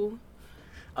 Woohoo!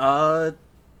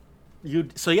 You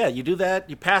do that.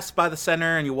 You pass by the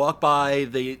center and you walk by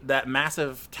that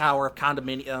massive tower of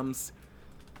condominiums,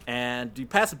 and you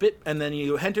pass a bit, and then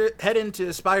you head into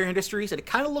Aspire Industries, and it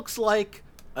kind of looks like,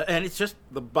 and it's just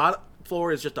the bottom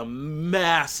floor is just a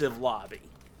massive lobby,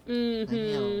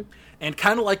 Mm-hmm. and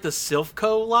kind of like the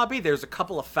Silphco lobby. There's a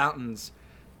couple of fountains,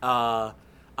 in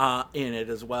it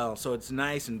as well, so it's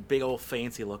nice and big old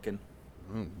fancy looking.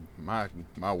 My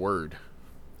word.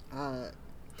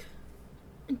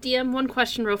 DM, one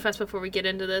question real fast before we get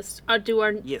into this. Do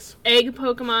our Yes. egg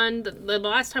Pokemon, the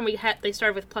last time they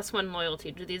started with +1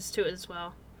 loyalty. Do these two as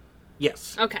well?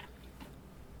 Yes. Okay.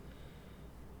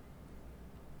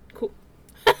 Cool.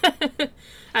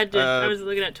 I was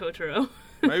looking at Totoro.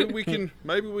 Maybe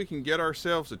we can get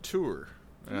ourselves a tour.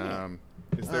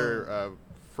 Is there a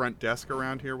front desk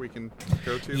around here we can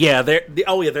go to? Yeah,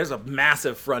 there's a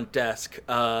massive front desk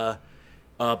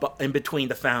in between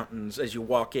the fountains as you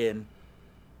walk in,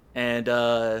 and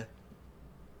the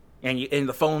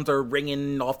phones are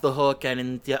ringing off the hook. And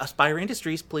in the Aspire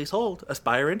Industries, please hold.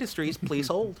 Aspire Industries, please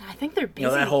hold. I think they're busy.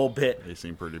 That whole bit. They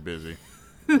seem pretty busy.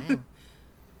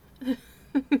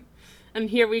 And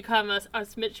here we come, us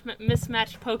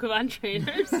mismatched Pokemon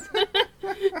trainers.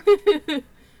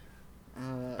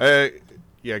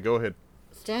 Yeah, go ahead.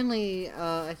 Stanley,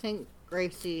 I think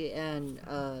Gracie and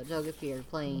Togepi are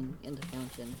playing in the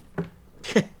fountain.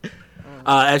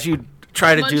 As you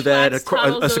try to do that,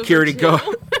 Munchlax a security toddles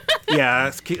guard,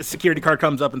 over too. a security card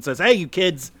comes up and says, "Hey, you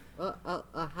kids, Hi.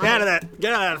 get out of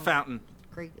that fountain."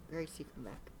 Gracie, come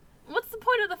back. What's the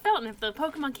point of the fountain if the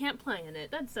Pokemon can't play in it?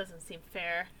 That doesn't seem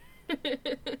fair.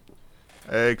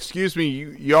 Excuse me,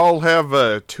 y'all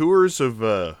have tours of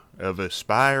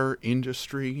Aspire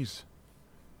Industries?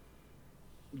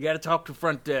 You got to talk to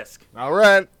front desk. All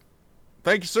right.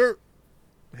 Thank you, sir.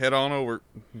 Head on over.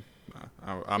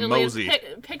 I'm Lillian Mosey.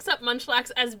 Picks up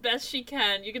Munchlax as best she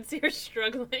can. You can see her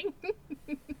struggling.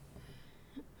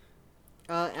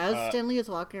 As Stanley is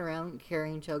walking around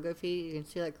carrying Togepi, you can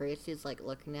see that Gracie's like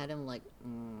looking at him like,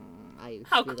 I used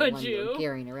How to be could the one you? were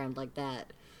carrying around like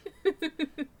that.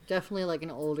 Definitely like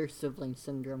an older sibling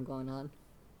syndrome going on.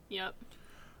 Yep.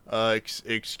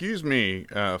 Excuse me,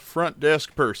 front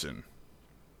desk person.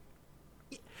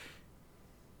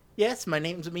 Yes, my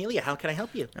name's Amelia. How can I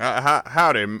help you?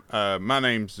 Howdy. My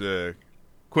name's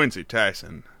Quincy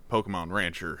Tyson, Pokemon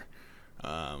Rancher.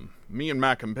 Me and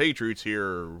my compatriots here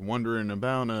are wondering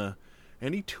about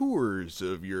any tours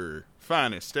of your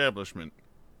fine establishment.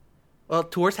 Well,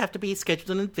 tours have to be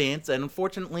scheduled in advance, and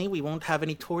unfortunately, we won't have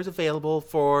any tours available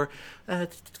for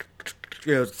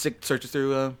searches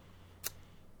through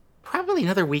probably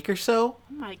another week or so.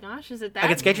 Oh my gosh, is it that I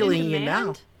can schedule in you now.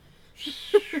 demand?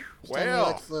 Stanley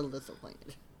looks a little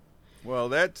disappointed. Well,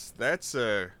 that's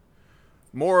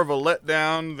more of a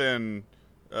letdown than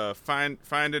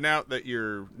finding out that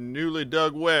your newly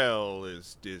dug well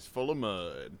is full of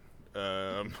mud.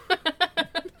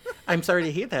 I'm sorry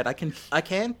to hear that. I can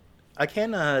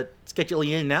schedule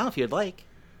you in now if you'd like.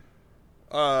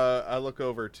 I look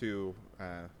over to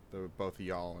the both of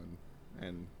y'all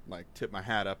and like tip my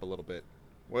hat up a little bit.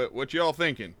 What y'all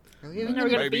thinking? Are we Are we gonna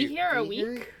Maybe- be here a Be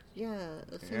here? week? Yeah,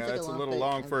 that seems Yeah, like that's a little bit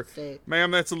long time for, to stay. ma'am.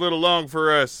 That's a little long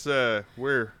for us.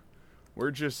 We're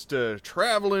just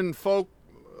traveling folk,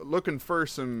 looking for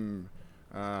some.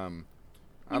 I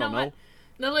don't know. What?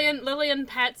 Lillian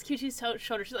pats QT's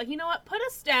shoulder. She's like, you know what? Put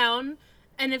us down,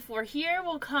 and if we're here,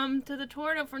 we'll come to the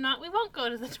tour. And if we're not, we won't go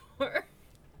to the tour.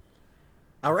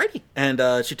 Alrighty.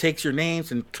 And she takes your names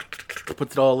and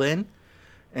puts it all in.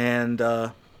 And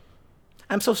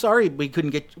I'm so sorry we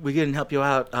couldn't help you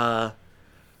out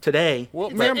today.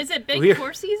 Well, ma'am, Is it big we're-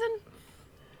 tour season?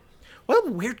 Well,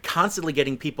 we're constantly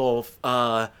getting people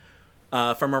from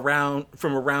around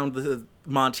the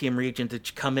Montium region to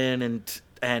come in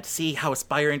and see how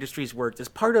Aspire Industries works as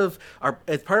part of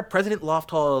President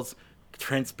Lofthall's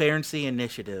transparency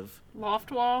initiative.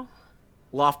 Loft wall?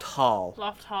 Loft Hall.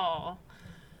 Loft Hall.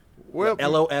 Well,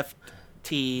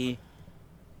 LOFT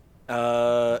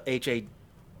HALL.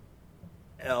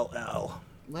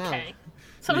 Wow. Okay.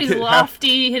 Somebody's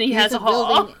lofty and he has It's a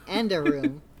hall. building and a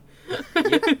room.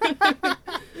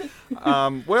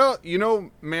 well,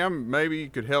 ma'am, maybe you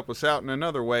could help us out in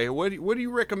another way. What do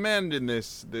you recommend in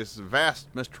this vast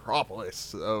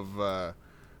metropolis of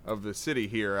the city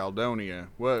here, Aldonia?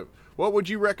 What would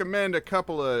you recommend a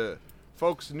couple of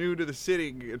folks new to the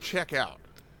city check out?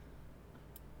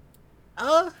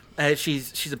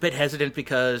 She's a bit hesitant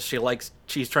because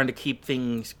she's trying to keep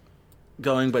things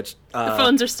going, but The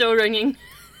phones are still ringing.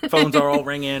 phones are all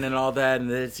ringing and all that, and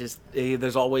it's just they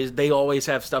always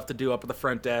have stuff to do up at the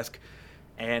front desk,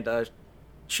 and then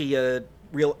she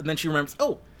remembers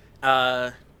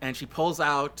and she pulls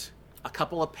out a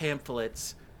couple of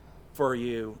pamphlets for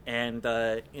you, and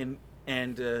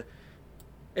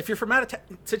if you're from out of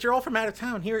town, since you're all from out of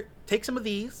town, here, take some of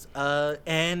these,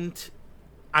 and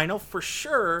I know for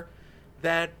sure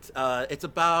that it's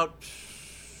about,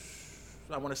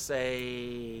 I want to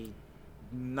say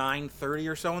 9:30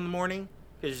 or so in the morning,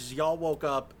 because y'all woke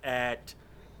up at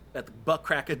the butt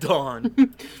crack of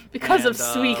dawn Because of And,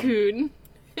 Suicune.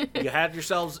 you had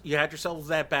yourselves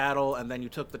that battle, and then you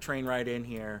took the train right in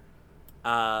here.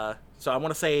 So I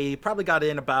want to say you probably got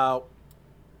in about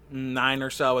 9 or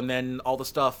so, and then all the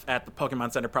stuff at the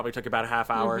Pokemon Center probably took about a half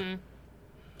hour.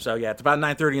 So yeah, it's about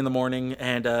 9:30 in the morning,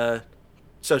 and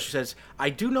so she says, "I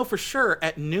do know for sure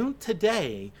at noon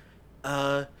today."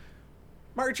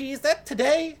 Margie, is that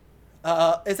today?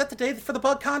 Is that the day for the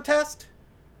bug contest?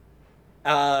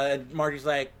 And Margie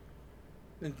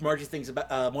thinks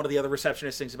about one of the other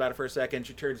receptionists thinks about it for a second.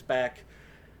 She turns back.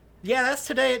 Yeah, that's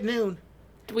today at noon.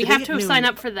 Do we Today have at to noon. sign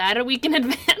up for that a week in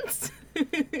advance?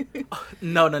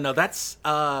 No.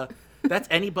 That's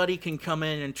anybody can come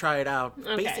in and try it out.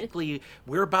 Okay. Basically,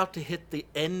 we're about to hit the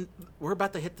end. We're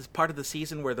about to hit this part of the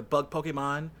season where the bug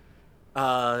Pokemon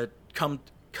come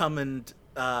and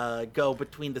go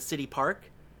between the city park,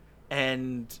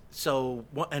 and so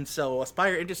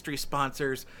Aspire Industries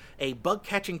sponsors a bug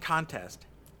catching contest.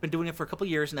 Been doing it for a couple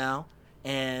years now,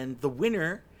 and the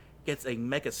winner gets a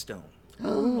Mega Stone.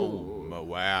 Oh,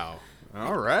 wow.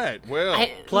 All right. Well,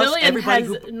 Plus, Lillian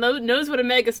everybody knows what a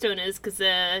Megastone is, because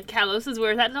Kalos is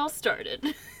where that all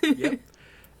started. Yep.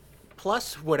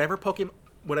 Plus, whatever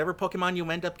Pokemon you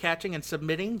end up catching and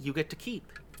submitting, you get to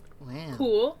keep. Wow.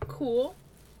 Cool.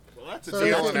 well that's a So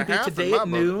deal that's and a It'll be half today in my at book.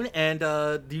 noon,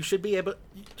 and you should be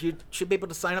able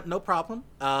to sign up, no problem.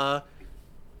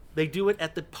 They do it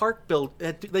at the park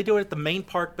they do it at the main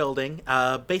park building.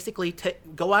 Basically,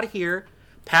 go out of here,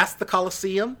 past the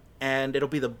Coliseum, and it'll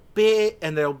be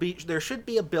there should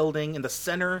be a building in the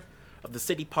center of the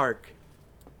city park.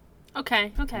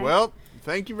 Okay. Well,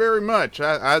 thank you very much.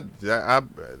 I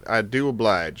do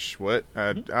oblige. What?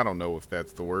 I don't know if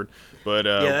that's the word, but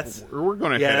we're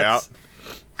going to head out.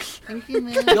 Thank you,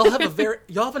 man. Y'all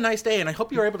have a nice day, and I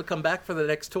hope you're able to come back for the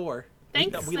next tour.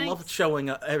 Thanks, We love thanks. showing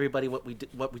everybody what we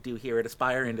do here at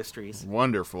Aspire Industries.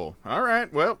 Wonderful. All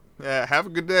right. Well, have a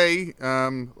good day.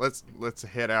 Let's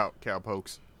head out,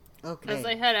 cowpokes. Okay. As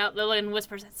they head out, Lillian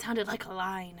whispers, "It sounded like a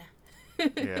line."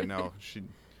 Yeah, no,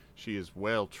 she is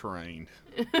well trained.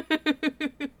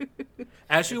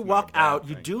 As you walk out,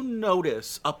 you do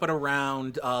notice up and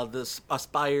around this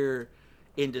Aspire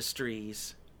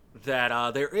Industries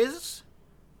that there is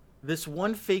this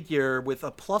one figure with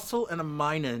a Plusle and a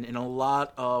Minun in a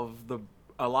lot of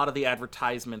the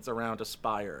advertisements around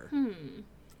Aspire.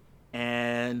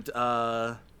 And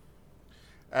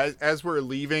As we're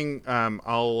leaving,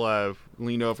 I'll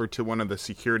lean over to one of the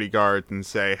security guards and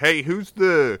say, "Hey, who's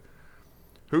the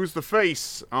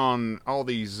face on all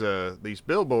these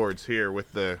billboards here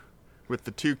with the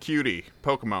two cutie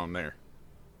Pokemon there?"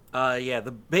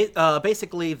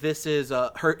 basically this is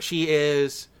her. She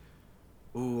is.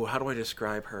 Ooh, how do I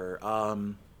describe her?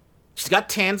 She's got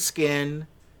tan skin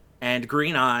and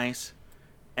green eyes,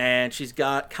 and she's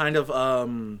got kind of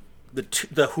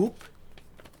the hoop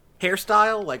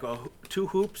hairstyle, like two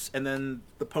hoops, and then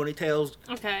the ponytails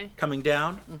coming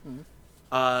down.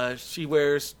 She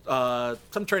wears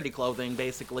some trendy clothing,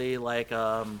 basically, like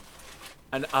a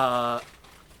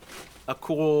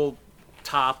cool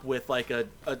top with like a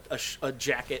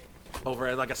jacket over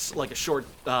it, like a short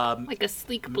Like a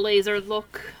sleek blazer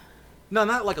look. no,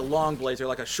 not like a long blazer,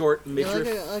 like a short Yeah,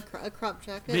 midriff like a crop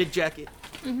jacket. mid jacket.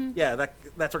 Yeah,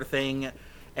 that sort of thing,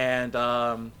 and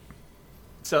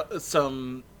so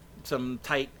some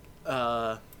tight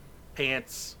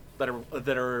pants that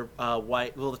are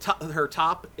white. Well, her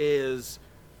top is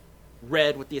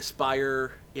red with the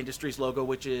Aspire Industries logo,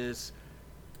 which is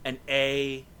an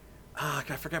A I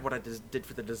forgot what I did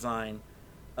for the design.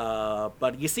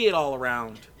 But you see it all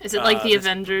around. Is it like the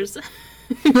Avengers?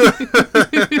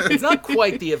 It's not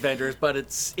quite the Avengers, but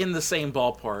it's in the same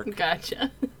ballpark.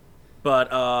 Gotcha.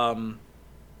 But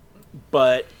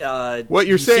What you're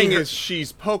you saying see her- is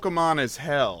she's Pokemon as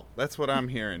hell. That's what I'm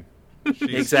hearing.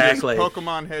 She's Exactly. just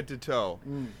Pokemon head to toe.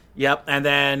 Yep, and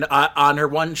then on her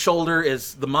one shoulder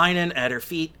is the Minun, at her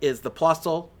feet is the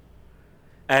Plusle.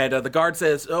 And the guard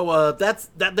says, that's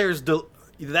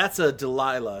a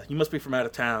Delilah. You must be from out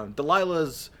of town.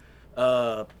 Delilah's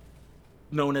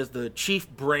known as the chief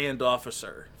brand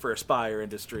officer for Aspire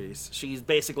Industries. She's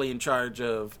basically in charge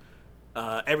of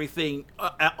everything,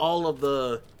 all of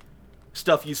the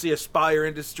stuff you see Aspire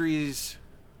Industries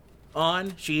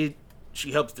on. She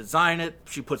helps design it.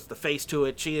 She puts the face to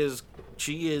it. She is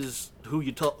she is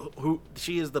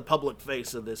the public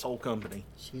face of this whole company.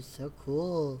 She's so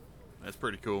cool. That's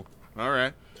pretty cool. All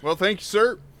right. Well, thank you,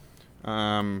 sir.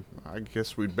 I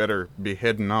guess we'd better be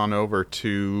heading on over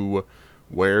to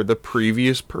where the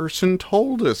previous person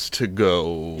told us to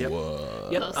go.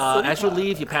 Yep. As you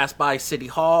leave, you pass by City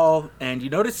Hall, and you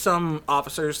notice some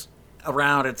officers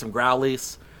around and some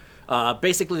growlies.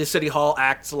 Basically, the City Hall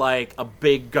acts like a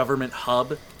big government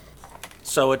hub.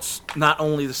 So it's not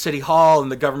only the City Hall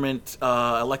and the government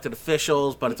elected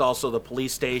officials, but it's also the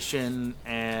police station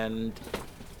and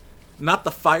not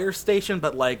the fire station,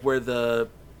 but like where the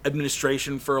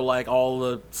administration for like all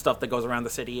the stuff that goes around the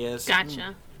city is.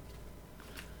 Gotcha.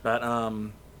 But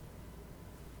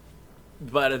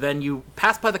then you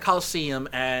pass by the Coliseum,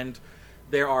 and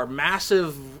there are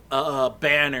massive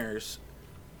banners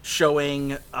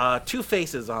showing two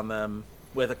faces on them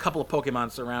with a couple of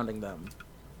Pokemon surrounding them.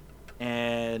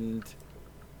 And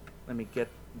let me get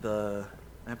I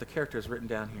have the characters written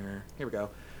down here. Here we go.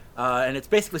 And it's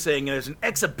basically saying there's an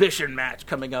exhibition match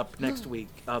coming up next week.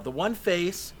 The one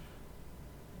face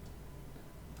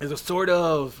is a sort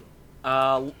of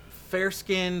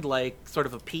fair-skinned, like sort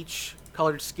of a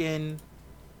peach-colored skin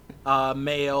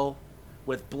male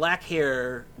with black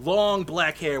hair, long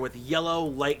black hair with yellow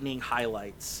lightning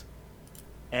highlights.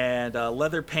 And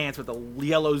leather pants with a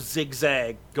yellow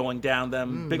zigzag going down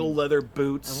them. Big ol' leather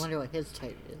boots. I wonder what his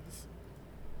type is.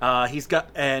 He's got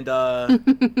a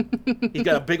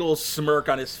big old smirk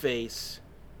on his face.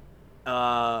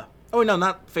 Oh no,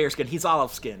 not fair skinned. He's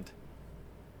olive skinned.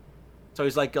 So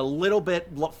he's like a little bit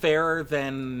fairer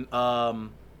than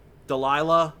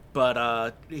Delilah,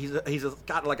 but he's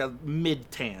got like a mid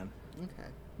tan, Okay.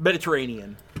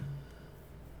 Mediterranean.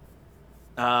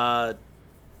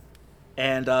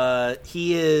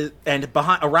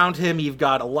 Around him you've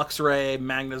got a Luxray,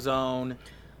 Magnezone,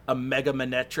 a Mega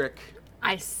Manectric.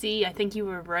 I see. I think you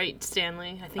were right,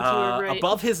 Stanley. I think you were right.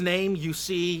 Above his name, you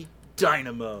see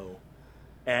Dynamo,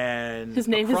 and His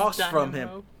name across is from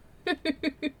Dynamo. him,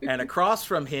 and across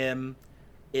from him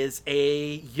is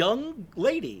a young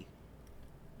lady,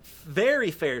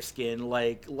 very fair skinned,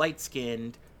 like light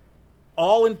skinned,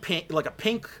 all in pink, like a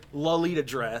pink Lolita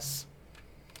dress.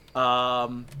 Big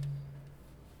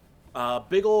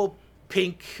old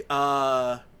pink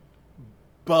bow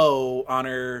on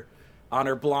her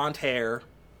blonde hair,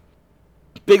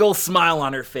 big old smile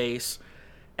on her face,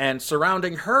 and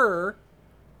surrounding her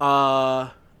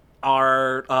are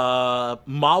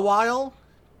Mawile,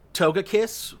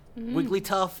 Togekiss,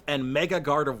 Wigglytuff, and Mega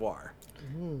Gardevoir.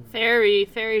 Fairy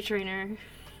trainer.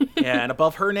 Yeah, and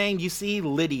above her name you see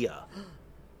Lydia.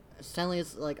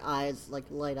 Stanley's like eyes like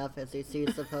light up as he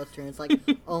sees the poster, and it's like,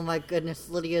 oh my goodness,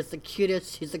 Lydia's the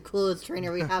cutest. She's the coolest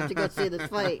trainer. We have to go see this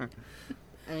fight.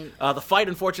 I mean, The fight,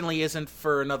 unfortunately, isn't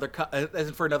for another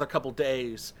couple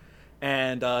days,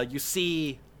 and you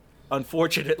see,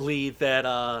 unfortunately, that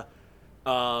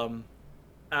on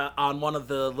one of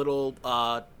the little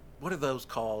what are those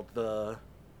called? The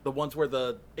ones where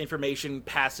the information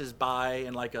passes by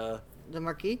in like a the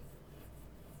marquee.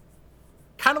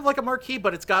 kind of like a marquee,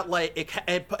 but it's got like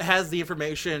it has the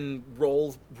information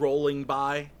rolling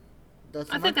by. That's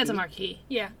the I think that's a marquee. marquee.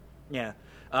 Yeah. Yeah.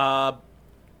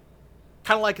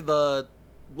 Kind of like at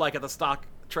the stock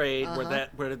trade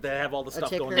where they have all the stuff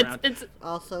ticker. going around. It's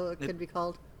Also, it could be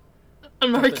called. a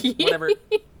marquee.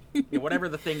 Whatever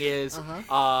the thing is,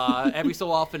 every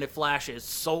so often it flashes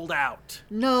sold out.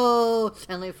 No,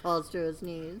 Stanley falls to his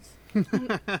knees.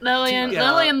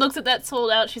 Lillian looks at that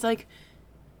sold out. She's like,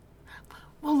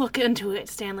 "We'll look into it,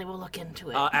 Stanley. We'll look into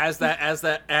it."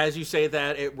 As you say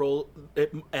that,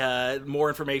 more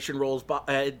information rolls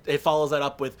by. It follows that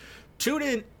up with tune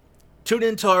in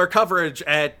to our coverage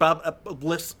at Bob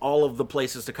lists all of the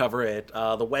places to cover it.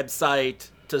 The website,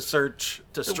 to search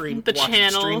to stream the watch it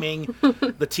channel. streaming,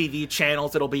 the TV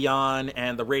channels it'll be on,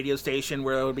 and the radio station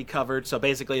where it'll be covered. So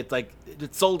basically,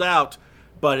 it's sold out,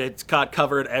 but it's got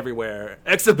covered everywhere.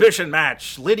 Exhibition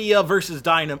match: Lydia versus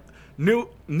Dynamo.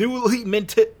 Newly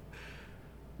minted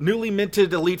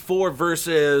Elite Four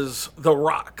versus The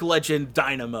Rock legend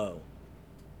Dynamo.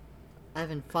 I've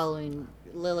been following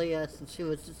Lilia since she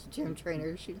was just a gym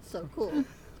trainer. She's so cool.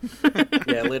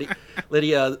 Yeah,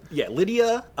 Lydia.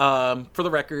 For the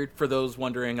record, for those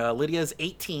wondering, Lydia is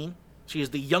 18. She is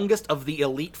the youngest of the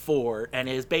Elite Four, and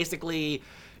is basically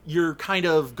your kind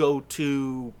of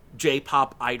go-to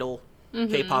J-pop idol,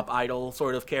 K-pop idol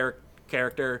sort of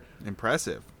character.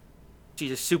 Impressive.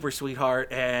 She's a super sweetheart,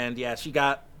 and yeah, she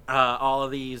got all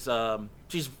of these.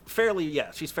 She's fairly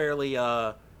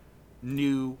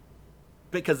new,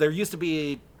 because there used to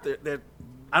be.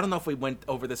 I don't know if we went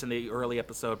over this in the early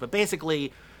episode, but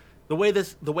basically, the way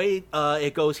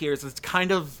it goes here is it's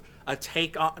kind of a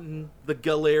take on the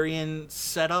Galarian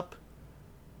setup,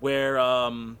 where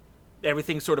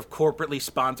everything's sort of corporately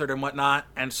sponsored and whatnot,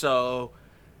 and so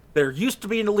there used to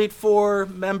be an Elite Four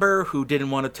member who didn't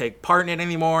want to take part in it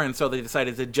anymore, and so they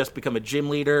decided to just become a gym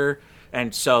leader.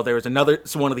 And so there was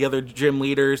one of the other gym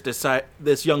leaders,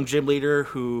 this young gym leader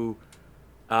who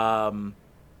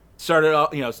started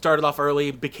off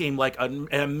early, became like an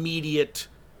immediate,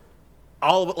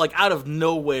 out of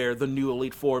nowhere, the new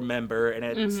Elite Four member,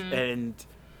 and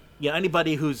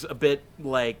anybody who's a bit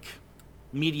like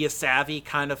media savvy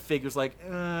kind of figures like,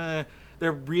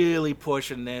 they're really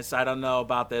pushing this. I don't know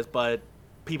about this, but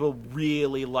people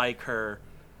really like her.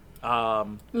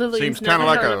 Lily's Seems never kinda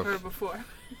like heard a- of her before.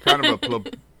 Kind of a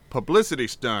publicity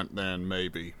stunt, then,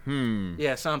 maybe.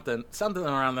 Yeah, something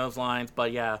around those lines.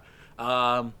 But yeah,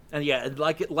 and yeah,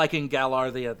 like in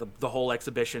Galar, the whole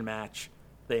exhibition match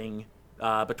thing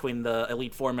between the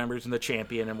Elite Four members and the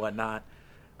champion and whatnot.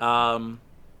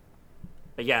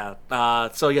 Yeah,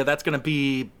 so yeah, that's gonna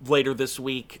be later this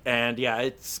week, and yeah,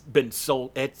 it's been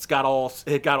sold. It got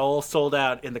all sold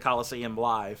out in the Coliseum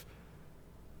live.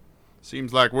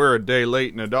 Seems like we're a day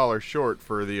late and $1 short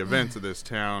for the events of this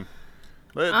town.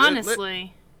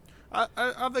 Honestly.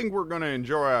 I think we're going to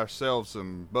enjoy ourselves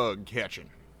some bug catching.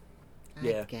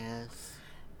 Yeah. I guess.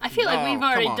 I feel like No, we've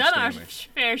already come on, done our Stanley.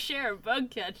 fair share of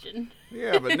bug catching.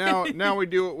 Yeah, but now we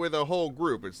do it with a whole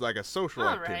group. It's like a social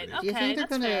All right, activity. Do you Okay, think they're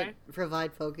that's gonna fair.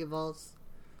 provide Pokeballs?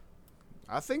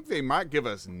 I think they might give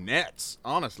us nets,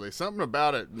 honestly. Something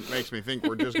about it makes me think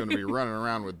we're just going to be running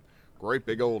around with great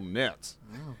big old nets.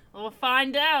 We'll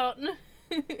find out.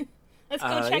 Let's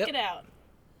go check yep. it out.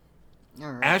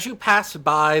 All right. As you pass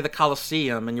by the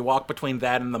Coliseum and you walk between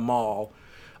that and the mall,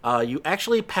 you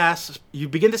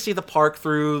begin to see the park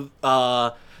through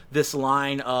this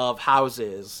line of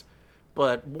houses.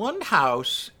 But one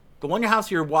house, the one house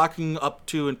you're walking up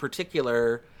to in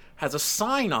particular, has a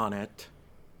sign on it.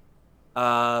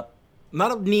 Not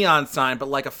a neon sign, but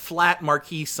like a flat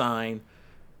marquee sign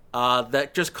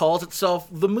that just calls itself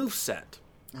the Moveset.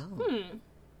 Oh.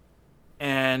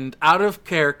 And out of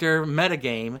character,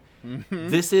 metagame,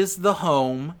 this is the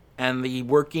home and the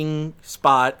working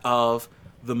spot of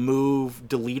the Move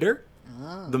Deleter,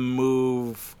 the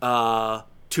Move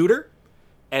Tutor,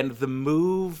 and the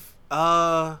Move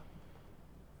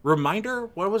Reminder.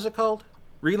 What was it called?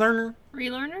 Relearner?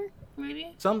 Relearner,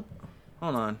 maybe? Hold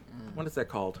on. What is that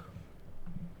called?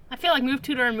 I feel like Move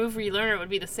Tutor and Move Relearner would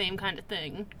be the same kind of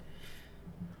thing.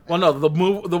 Well, no,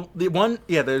 the one.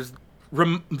 Yeah, there's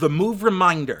the Move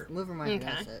Reminder. Move reminder, Okay.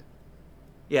 that's it.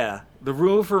 Yeah, the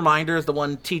Move Reminder is the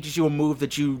one that teaches you a move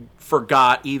that you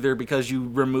forgot either because you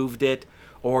removed it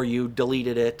or you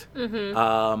deleted it.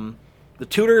 The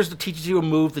Tutor is that teaches you a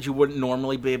move that you wouldn't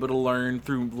normally be able to learn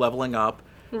through leveling up.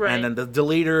 Right. And then the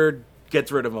Deleter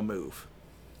gets rid of a move.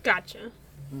 Gotcha.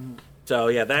 So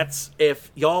yeah, that's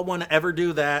if y'all want to ever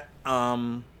do that.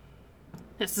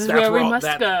 This is That's where we where all- must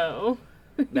that- go.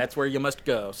 That's where you must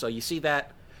go. So you see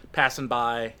that passing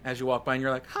by as you walk by, and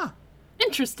you're like, "Huh,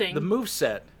 Interesting. the move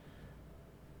set."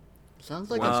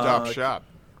 Sounds like One-stop shop.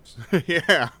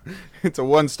 Yeah, it's a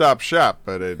one-stop shop,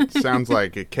 but it sounds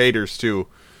like it caters to,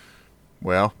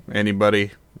 well,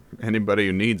 anybody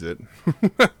who needs it.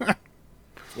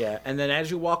 Yeah, and then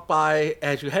as you walk by,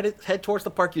 as you head towards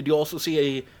the park, you do also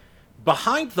see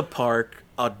behind the park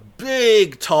a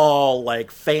big, tall, like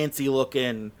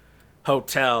fancy-looking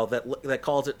hotel that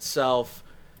calls itself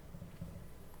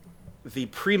the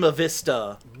Prima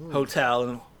Vista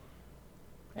Hotel,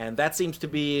 and that seems to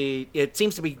be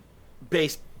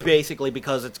based basically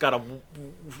because it's got a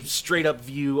straight up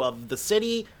view of the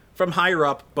city from higher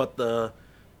up, but the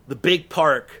big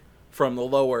park from the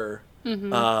lower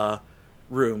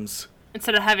rooms.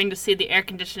 Instead of having to see the air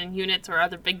conditioning units or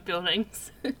other big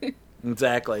buildings.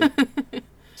 Exactly.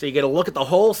 So you get a look at the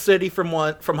whole city from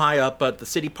high up, but the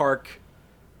city park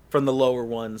from the lower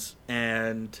ones,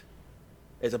 and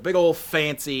it's a big old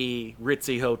fancy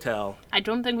ritzy hotel. I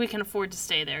don't think we can afford to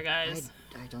stay there, I guys.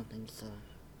 don't think so.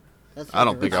 That's I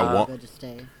don't think I want- good to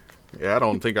stay. Yeah, I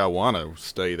don't think I want to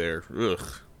stay there. Ugh.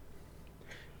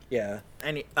 Yeah.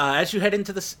 And as you head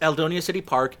into the Eldonia City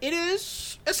Park, it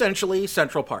is essentially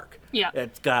Central Park. Yeah.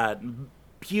 It's got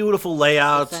beautiful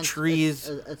layouts, Essen- trees.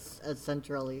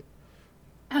 Essentially.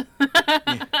 Thank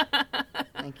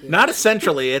you. Not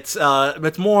essentially. It's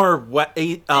more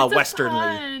It's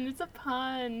westernly. It's a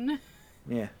pun.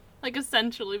 Yeah. Like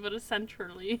essentially, but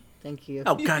essentially. Thank you.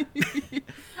 Oh God. I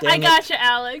Dang it. gotcha,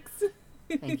 Alex.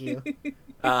 Thank you.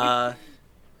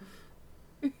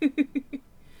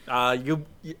 You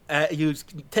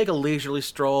take a leisurely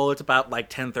stroll. It's about like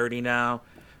 10:30 now,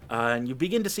 and you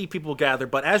begin to see people gather.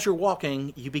 But as you're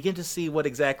walking, you begin to see what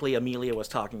exactly Amelia was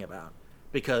talking about,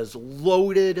 because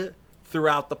loaded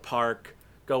throughout the park,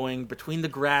 going between the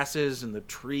grasses and the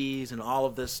trees and all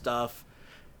of this stuff,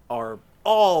 are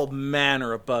all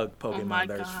manner of bug Pokemon. my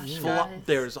gosh, guys.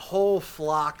 There's whole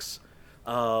flocks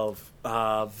of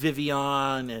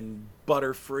Vivian and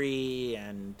Butterfree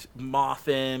and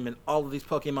Mothim and all of these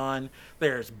Pokemon.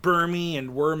 There's Burmy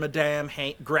and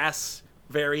Wormadam grass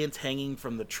variants hanging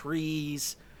from the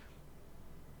trees.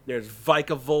 There's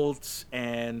Vikavolt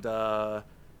and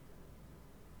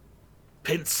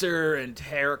Pinsir and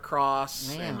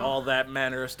Heracross Man. and all that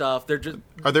manner of stuff. They're just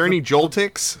Are there any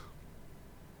Joltics?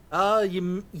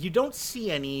 you don't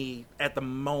see any at the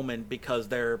moment because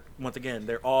they're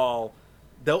all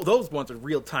those ones are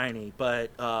real tiny,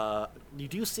 but you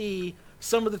do see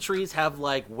some of the trees have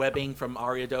like webbing from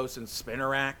Ariados and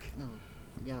Spinarak.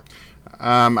 Yeah.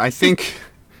 I think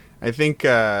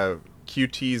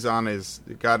QT's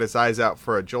got his eyes out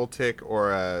for a Joltik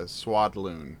or a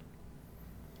Swadloon.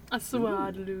 A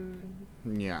Swadloon.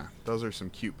 Yeah, those are some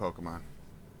cute Pokemon.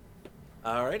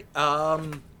 All right.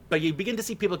 But you begin to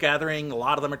see people gathering. A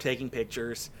lot of them are taking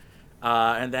pictures.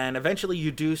 And then eventually you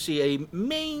do see a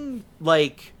main,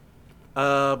 like,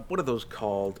 what are those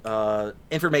called?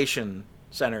 Information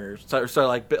centers. So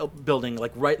like, building,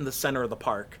 like, right in the center of the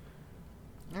park.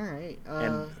 All right.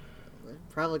 And-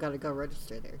 Probably got to go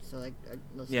register there. So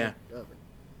let's Yeah. head over.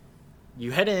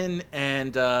 You head in,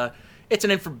 and it's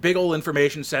an big old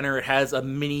information center. It has a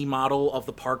mini model of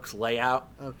the park's layout.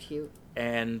 Oh, cute.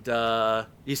 And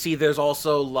you see there's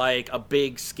also, like, a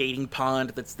big skating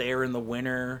pond that's there in the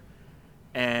winter.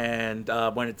 And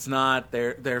when it's not,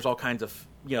 there's all kinds of,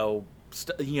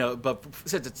 but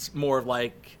since it's more of,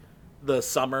 like, the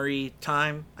summery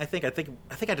time, I think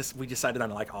we decided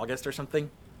on, like, August or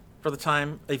something for the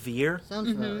time of the year.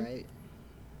 Sounds about right.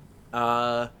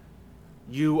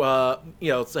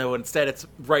 So instead it's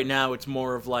right now it's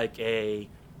more of like a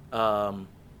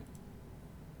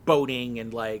boating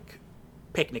and like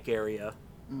picnic area.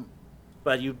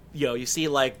 But you see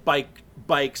like bike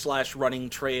 / running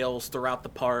trails throughout the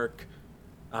park.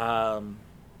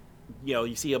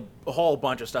 You see a whole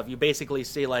bunch of stuff. You basically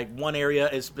see like one area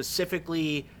is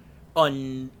specifically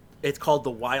it's called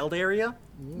the wild area.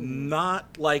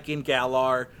 Not like in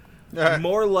Galar.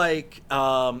 More like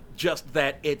just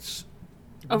that it's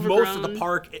most of the Overgrown.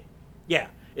 park.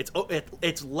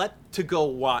 It's let to go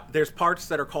wild. There's parts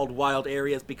that are called wild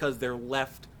areas because they're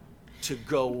left to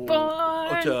go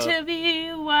Born to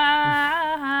be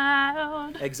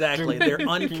wild. Exactly, they're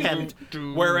unkempt.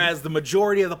 Whereas the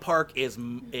majority of the park is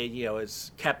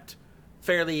kept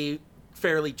fairly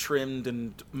trimmed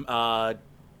and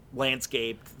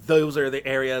landscaped. Those are the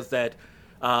areas that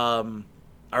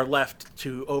are left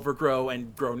to overgrow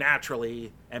and grow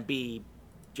naturally and be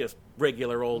just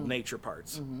regular old nature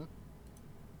parts.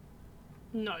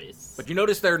 Nice. But you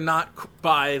notice they're not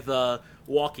by the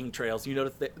walking trails. You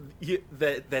notice that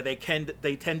they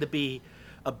tend to be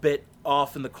a bit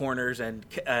off in the corners and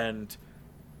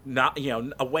not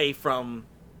away from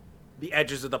the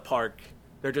edges of the park.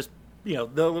 They're just the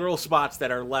little spots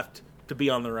that are left to be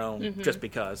on their own just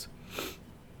because.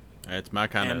 It's my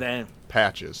kind And of then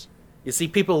patches. you see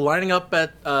people lining up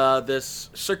at this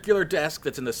circular desk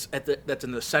that's in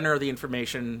the center of the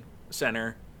information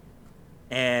center,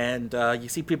 and you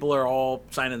see people are all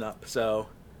signing up. So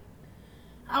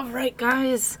All right,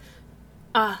 guys.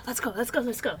 Let's go.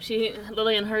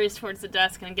 Lillian hurries towards the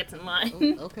desk and gets in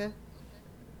line. Okay.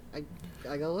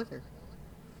 I go with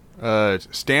her.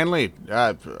 Stanley,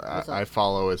 I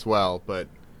follow as well, but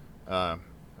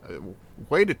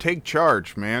way to take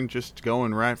charge, man. Just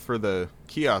going right for the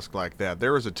kiosk like that.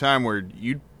 There was a time where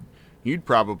you'd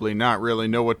probably not really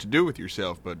know what to do with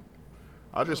yourself, but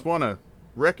I just want to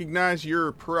recognize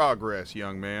your progress,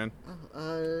 young man.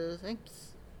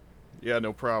 Thanks. Yeah,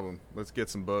 no problem. Let's get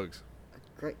some bugs.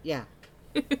 Great, yeah.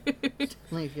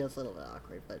 Definitely feels a little bit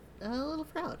awkward, but a little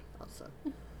proud also.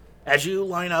 As you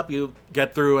line up, you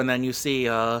get through, and then you see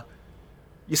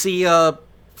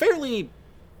fairly,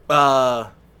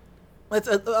 I'll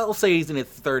say he's in his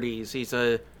 30s. He's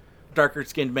a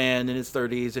darker-skinned man in his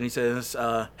 30s, and he says,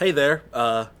 "Hey there,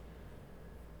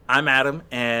 I'm Adam,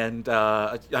 and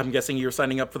I'm guessing you're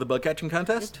signing up for the bug catching Yes,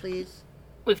 contest." please.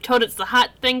 We've told it's the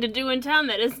hot thing to do in town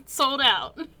that isn't sold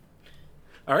out.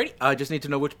 Alright, I just need to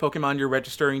know which Pokemon you're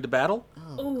registering to battle.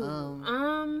 Ooh,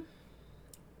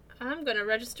 I'm gonna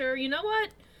register. You know what,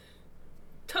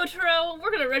 Totoro? We're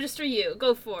gonna register you.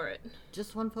 Go for it.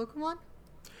 Just one Pokemon?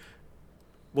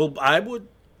 Well, I would.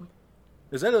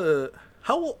 Is that a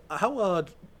how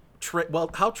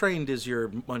trained is your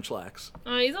Munchlax?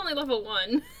 He's only level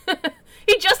 1.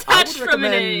 He just I hatched would from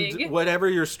an recommend egg. whatever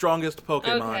your strongest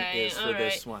Pokemon Okay, is for alright.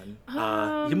 this one.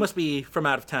 You must be from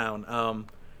out of town.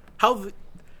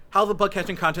 How the bug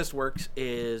catching contest works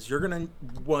is you're gonna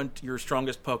want your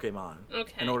strongest Pokemon.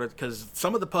 Okay. In order, because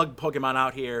some of the Pokemon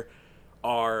out here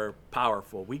are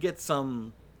powerful. We get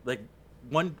some like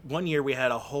one year we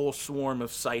had a whole swarm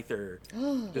of Scyther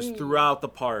just throughout the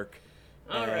park,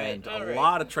 and a alright.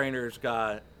 lot of trainers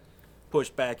got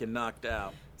pushed back and knocked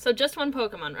out. So just one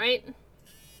Pokemon, right?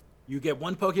 You get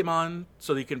one Pokemon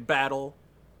so you can battle,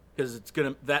 because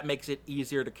that makes it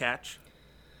easier to catch.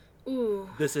 Ooh.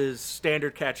 This is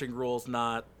standard catching rules,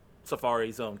 not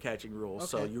Safari Zone catching rules.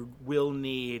 So Okay. you will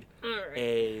need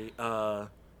Alright.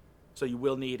 so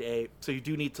you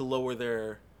do need to lower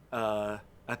their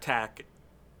attack.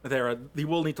 You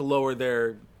will need to lower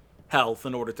their health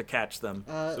in order to catch them.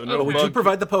 So But we do bug,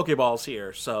 provide the Pokeballs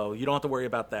here, so you don't have to worry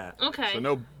about that. Okay. so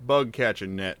no bug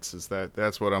catching nets.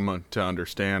 That's what I'm to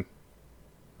understand.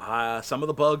 Some of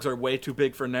the bugs are way too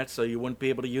big for nets, so you wouldn't be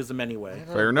able to use them I anyway. have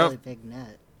a Fair enough. really big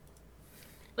net.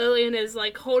 Lillian is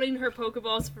like holding her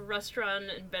Pokeballs for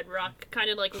Rustron and Bedrock, kind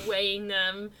of like weighing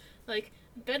them. Like,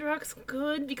 Bedrock's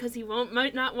good because he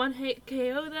might not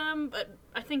KO them, but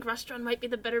I think Rustron might be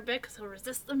the better bet because he'll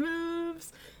resist the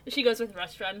moves. And she goes with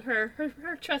Rustron, her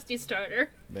trusty starter.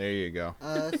 There you go.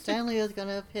 Stanley is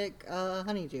gonna pick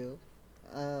Honeydew.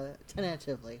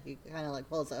 Tentatively. He kind of like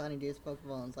pulls out Honeydew's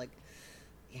Pokeball and is like,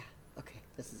 yeah, okay,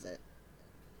 this is it.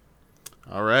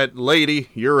 All right, lady,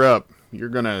 you're up. You're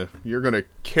gonna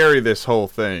carry this whole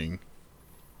thing.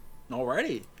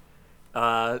 Alrighty.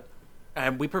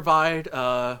 And we provide,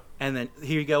 and then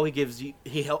here you go.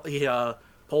 He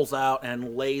pulls out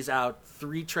and lays out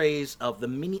 3 trays of the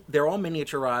mini. They're all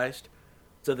miniaturized,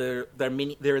 so they're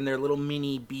in their little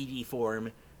mini BD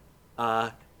form.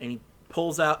 And he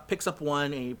picks up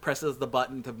one, and he presses the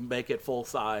button to make it full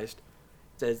sized.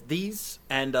 Says these,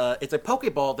 and it's a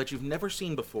Pokeball that you've never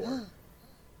seen before.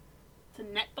 It's a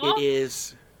netball? It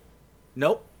is.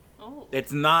 Nope. Oh.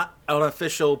 It's not an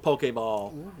official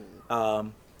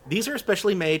Pokeball. These are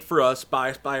especially made for us by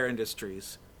Aspire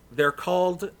Industries. They're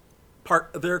called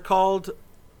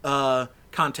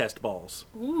contest balls.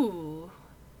 Ooh.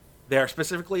 They are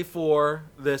specifically for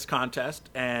this contest,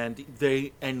 and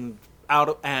in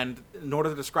order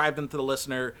to describe them to the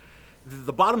listener,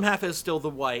 the bottom half is still the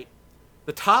white.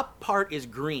 The top part is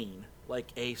green, like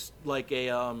a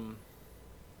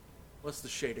what's the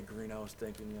shade of green I was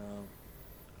thinking of?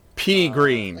 Pea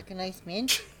green, Like a nice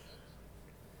mint?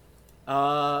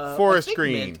 forest I think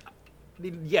green,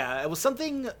 mint. Yeah, it was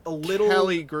something a little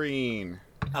Kelly green.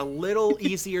 a little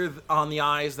easier on the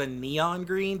eyes than neon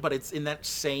green, but it's in that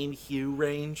same hue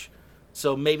range.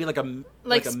 So maybe like a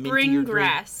Like mintier spring green.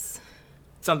 grass.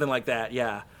 Something like that.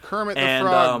 Yeah. Kermit the And,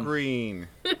 Frog green.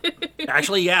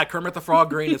 Actually, yeah, Kermit the Frog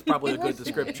green is probably a good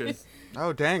description.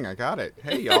 Oh dang, I got it.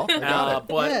 Hey y'all, I got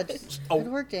But yeah, good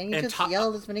work, Dan. You and just top-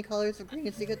 yelled as many colors of green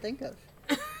as you could think of.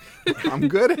 it. I'm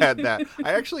good at that.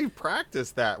 I actually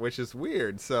practiced that, which is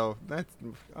weird. So that's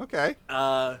okay.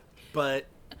 But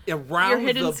around Your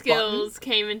hidden the skills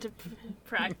came into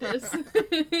practice.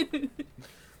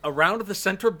 around the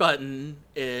center button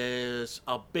is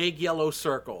a big yellow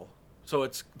circle. So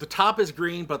the top is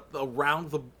green, but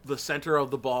around the center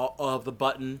of the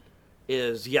button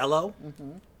is yellow.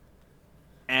 Mm-hmm.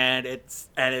 And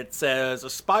it says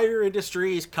Aspire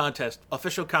Industries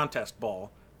official contest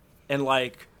ball, and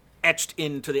like etched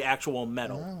into the actual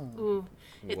metal. Ooh.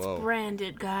 It's Whoa.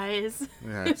 branded, guys.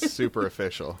 Yeah, it's super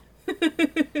official.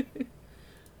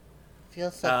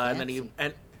 Feels so And fancy.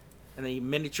 then he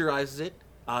miniaturizes it.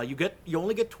 You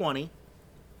only get 20.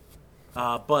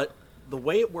 But the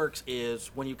way it works is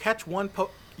when you catch one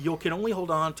you can only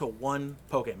hold on to one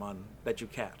Pokemon that you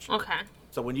catch. Okay.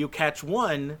 So when you catch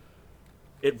one,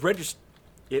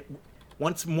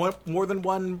 once more than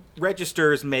one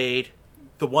register is made,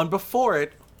 the one before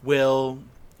it will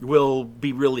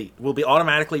be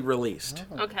automatically released.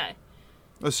 Okay.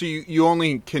 So you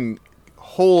only can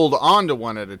hold on to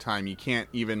one at a time. You can't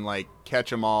even like catch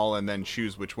them all and then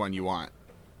choose which one you want.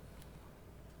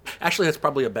 Actually, that's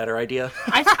probably a better idea.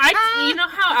 You know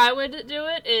how I would do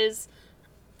it is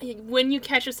when you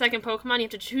catch a second Pokemon, you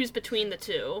have to choose between the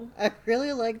two. I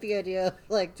really like the idea of,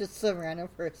 like, just some random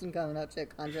person coming up to a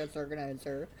contest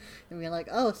organizer and being like,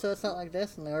 oh, so it's not like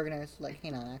this, and the organizer's like, hey,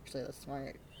 no, actually, that's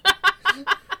smart.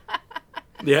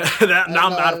 Yeah, now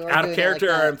I'm know, we're out of doing it character.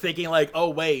 like that. I'm thinking like, oh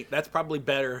wait, that's probably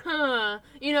better. Huh.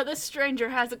 You know, this stranger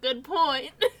has a good point.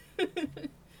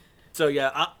 So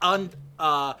yeah,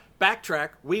 backtrack,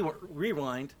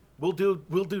 rewind. We'll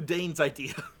do Dane's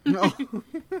idea. No.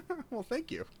 Well,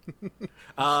 thank you.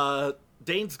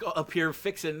 Dane's up here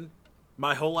fixing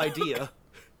my whole idea.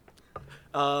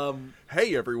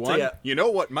 Hey everyone, So, yeah. you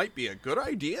know what might be a good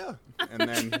idea? And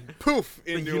then poof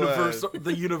into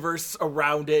The universe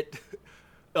around it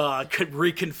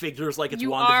reconfigures like it's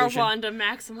You are WandaVision. Wanda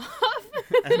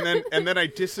Maximoff. and then I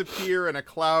disappear in a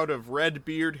cloud of red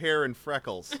beard hair and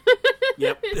freckles.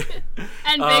 Yep.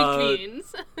 And baked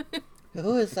beans.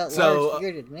 Who is that So, large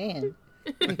bearded man?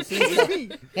 He seems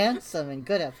so handsome and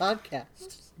good at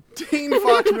podcasts. Dean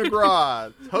Fox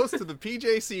McGraw, host of the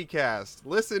PJC Cast.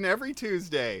 Listen every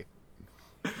Tuesday.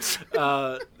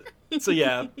 Let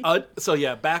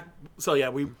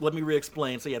me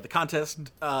re-explain. So yeah, the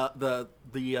contest,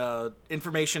 the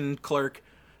information clerk,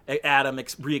 Adam,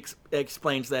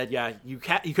 explains that you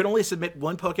can only submit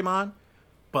one Pokemon,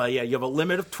 but you have a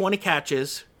limit of 20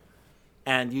 catches,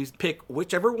 and you pick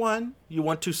whichever one you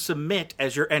want to submit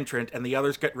as your entrant, and the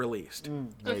others get released.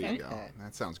 There Okay. you go.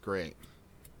 That sounds great.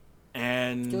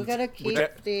 And Do we gotta keep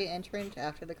the entrant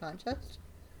after the contest?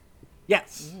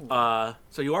 Yes.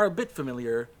 So you are a bit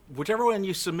familiar. Whichever one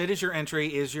you submit as your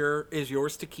entry is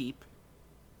yours to keep.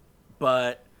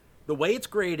 But the way it's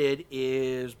graded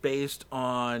is based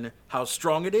on how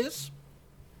strong it is,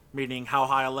 meaning how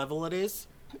high a level it is,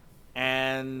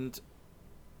 and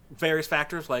various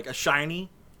factors like a shiny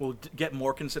will get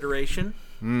more consideration.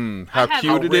 How have-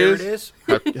 cute How it rare is.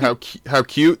 it is. How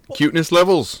cute cuteness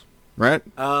levels, right?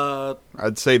 Uh,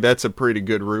 I'd say that's a pretty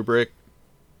good rubric.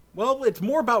 Well, it's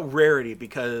more about rarity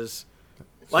because,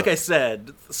 like I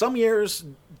said, some years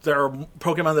there are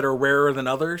Pokemon that are rarer than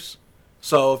others.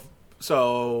 So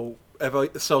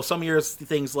some years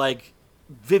things like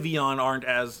Vivian aren't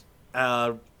as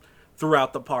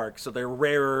throughout the park, so they're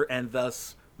rarer and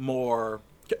thus more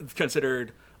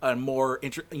considered a more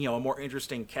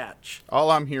interesting catch.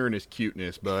 All I'm hearing is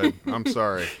cuteness, bud. I'm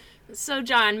sorry. So,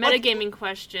 John, metagaming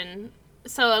question.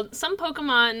 So, some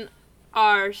Pokemon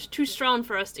are too strong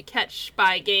for us to catch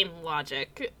by game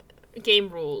logic, game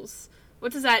rules.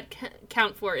 What does that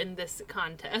count for in this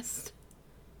contest?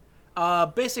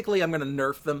 Basically, I'm going to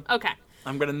nerf them. Okay.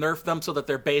 I'm going to nerf them so that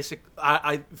they're basic.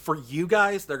 For you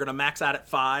guys, they're going to max out at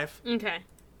 5. Okay.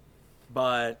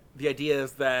 But the idea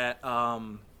is that I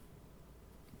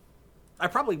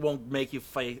probably won't make you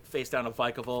face down a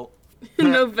Vikavolt.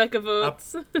 No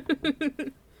Vekavotes.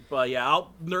 But yeah,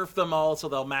 I'll nerf them all so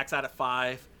they'll max out at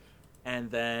 5. And I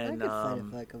then... could fight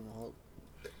it like a vault.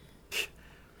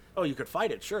 Oh, you could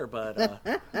fight it, sure, but...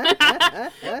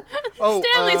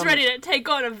 Stanley's ready to take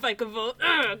on a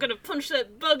Vikavolt. Gonna punch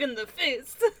that bug in the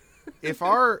face. If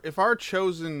our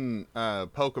chosen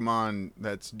Pokemon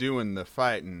that's doing the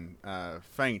fighting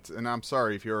faints, and I'm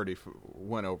sorry if you already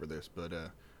went over this, but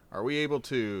are we able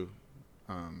to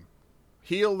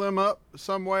heal them up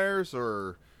somewheres,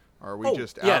 or are we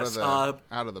just out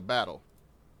of the battle?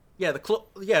 Yeah,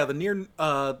 the near...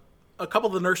 a couple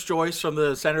of the Nurse Joys from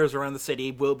the centers around the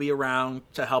city will be around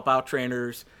to help out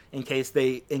trainers in case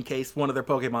one of their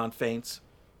Pokemon faints.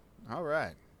 All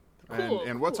right. Cool,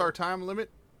 And what's cool. our time limit?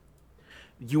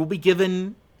 You will be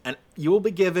given an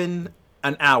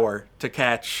hour to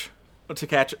catch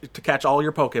all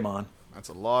your Pokemon. That's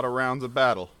a lot of rounds of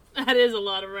battle. That is a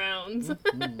lot of rounds.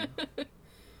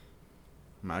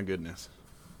 My goodness.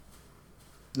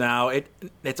 Now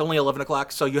it's only 11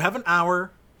 o'clock, so you have an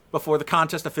hour before the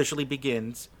contest officially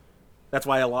begins. That's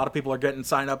why a lot of people are getting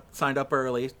signed up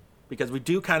early, because we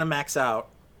do kind of max out.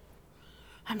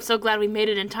 I'm so glad we made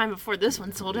it in time before this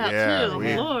one sold out, Yeah, too.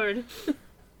 we- Lord.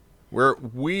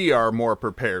 We are more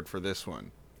prepared for this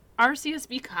one. Arceus,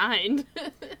 be kind.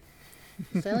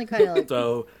 Stanley kind of like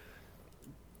So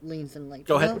leans in like,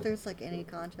 Go do you ahead. know if there's like any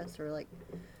contest or like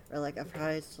a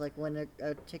prize to like win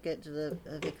a ticket to the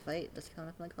big fight that's coming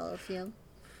up in the Coliseum?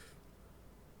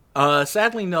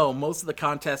 Sadly, no. Most of the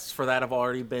contests for that have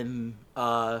already been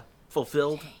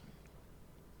fulfilled.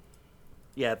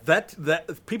 Yeah, that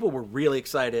people were really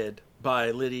excited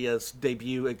by Lydia's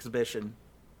debut exhibition.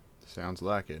 Sounds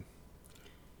like it.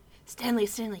 Stanley,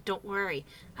 don't worry.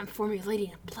 I'm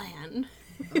formulating a plan.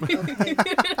 Okay.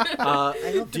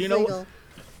 I hope do you it's know?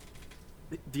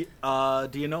 legal.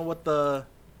 Do you know what the?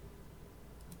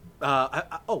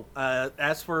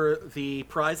 As for the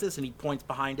prizes, and he points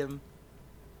behind him.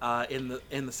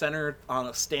 In the center on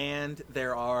a stand,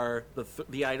 there are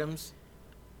the items.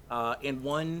 In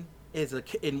one is a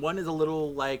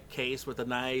little like case with a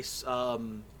nice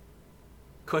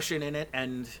cushion in it,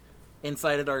 and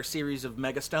inside it are a series of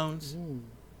megastones.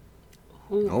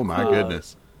 Ooh, Oh my cool.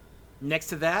 goodness. Next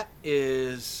to that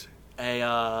is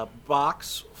a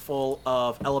box full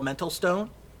of elemental stone.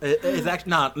 It's actually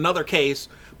not another case,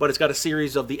 but it's got a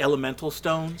series of the elemental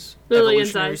stones. Lillian's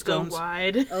evolutionary eyes go stones.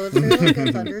 wide. Oh, is there like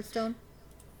a thunderstone?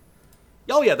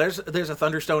 Oh yeah, there's a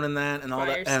thunderstone in that and all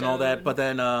that and all that.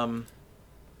 Firestone.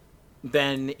 But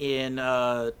then in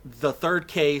the third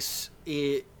case,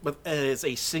 it is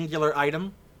a singular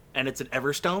item, and it's an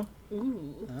Everstone.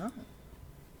 Ooh. Oh.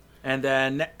 And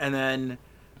then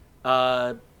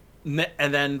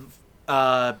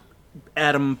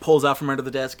Adam pulls out from under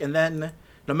the desk, and then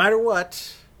no matter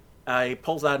what, he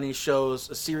pulls out and he shows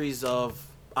a series of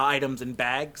items in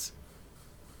bags.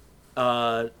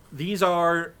 These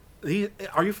are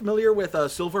you familiar with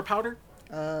silver powder?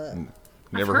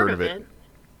 Never heard of it.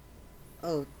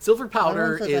 Oh, Silver my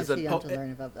powder mom says is I'm too young to a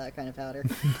learn about that kind of powder.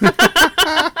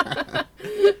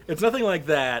 it's nothing like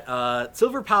that.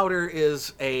 Silver powder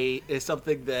is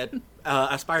something that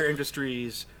Aspire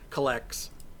Industries collects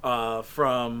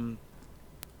from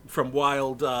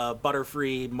wild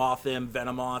Butterfree, Mothim,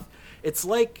 Venomoth. It's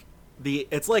like the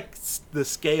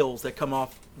scales that come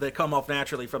off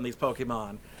naturally from these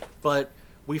Pokemon, but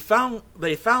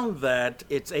they found that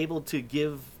it's able to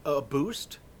give a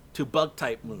boost to bug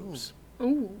type moves.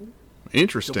 Ooh.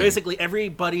 Interesting. So basically,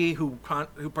 everybody who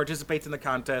participates in the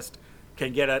contest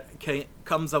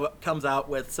comes out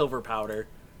with silver powder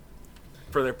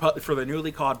for their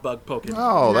newly caught bug Pokemon.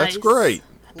 Oh, that's Nice. great.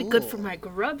 That'd be good for Cool. my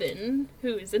Grubbin,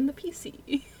 who is in the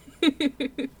PC.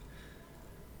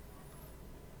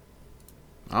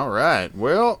 All right.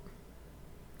 Well,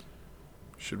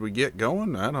 should we get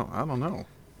going? I don't know.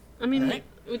 I mean, Right.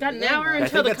 we got an Yeah, hour man.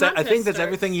 until the contest I think that's starts.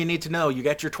 everything you need to know. You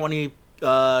get your 20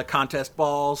 contest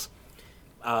balls,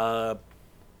 and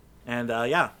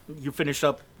you finish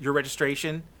up your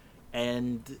registration.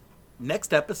 And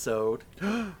next episode,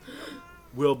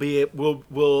 we'll be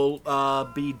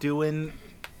doing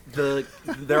the.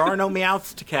 There are no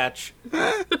Meowths to catch in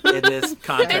this It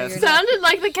contest. sounded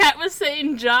like the cat was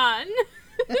saying John.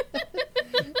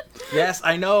 Yes,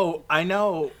 I know,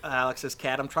 Alex's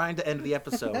cat. I'm trying to end the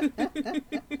episode.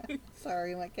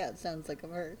 Sorry, my cat sounds like a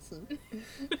person.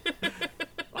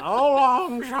 Oh,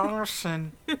 long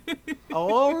Johnson.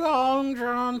 Oh, long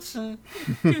Johnson.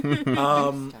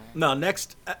 No,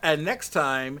 next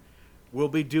time we'll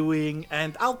be doing,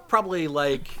 and I'll probably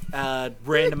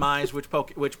randomize which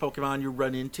Pokemon you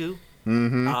run into.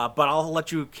 Mm-hmm. But I'll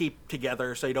let you keep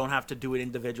together so you don't have to do it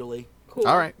individually. Cool.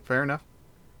 All right. Fair enough.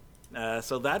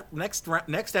 So that next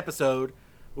episode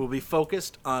will be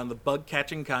focused on the bug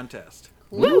catching contest.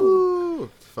 Woo!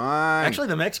 Fine. Actually,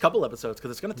 the next couple episodes,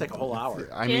 because it's going to take a whole hour.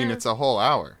 I mean, Yeah. it's a whole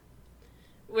hour.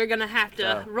 We're gonna have to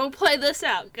Yeah. roleplay this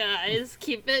out, guys.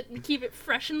 Keep it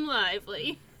fresh and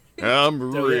lively.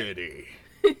 I'm ready.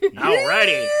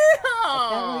 Alrighty.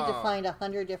 Can't wait to find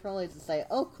 100 different ways to say,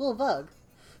 "Oh, cool bug."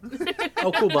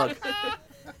 Oh, cool bug.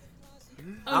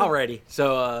 Alrighty.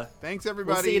 So, Thanks,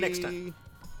 everybody. see you next time.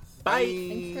 bye.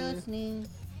 Thanks for listening.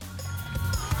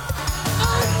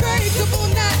 Unbreakable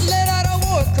night, let out a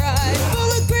war cry.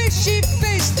 Full of grace, she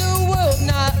faced the world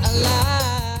not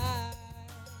alive.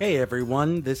 Hey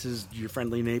everyone, this is your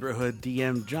friendly neighborhood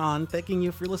DM John, thanking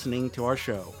you for listening to our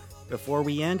show. Before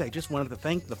we end, I just wanted to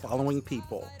thank the following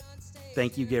people.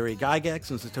 Thank you Gary Gygax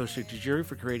and Satoshi Tajiri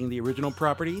for creating the original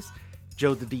properties,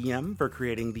 Joe the DM for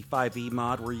creating the 5e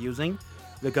mod we're using,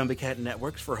 the Gumby Cat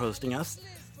Networks for hosting us,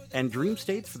 and Dream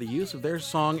States for the use of their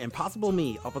song Impossible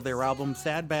Me off of their album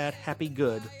Sad Bad Happy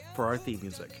Good for our theme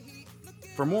music.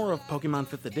 For more of Pokemon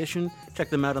 5th Edition, check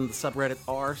them out on the subreddit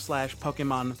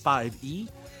r/Pokemon5e.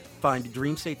 Find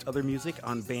Dream State's other music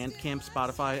on Bandcamp,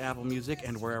 Spotify, Apple Music,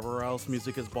 and wherever else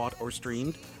music is bought or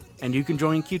streamed. And you can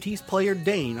join QT's player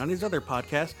Dane on his other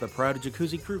podcast, the Proud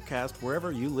Jacuzzi Crewcast,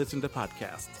 wherever you listen to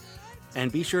podcasts.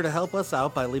 And be sure to help us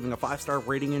out by leaving a 5-star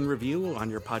rating and review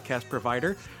on your podcast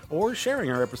provider or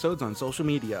sharing our episodes on social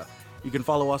media. You can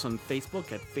follow us on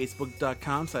Facebook at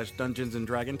facebook.com/Dungeons and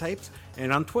Dragon Types,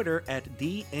 and on Twitter at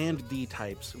D&D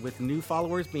Types, with new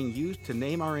followers being used to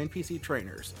name our NPC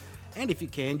trainers. And if you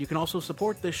can also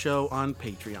support this show on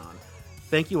Patreon.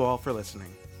 Thank you all for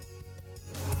listening.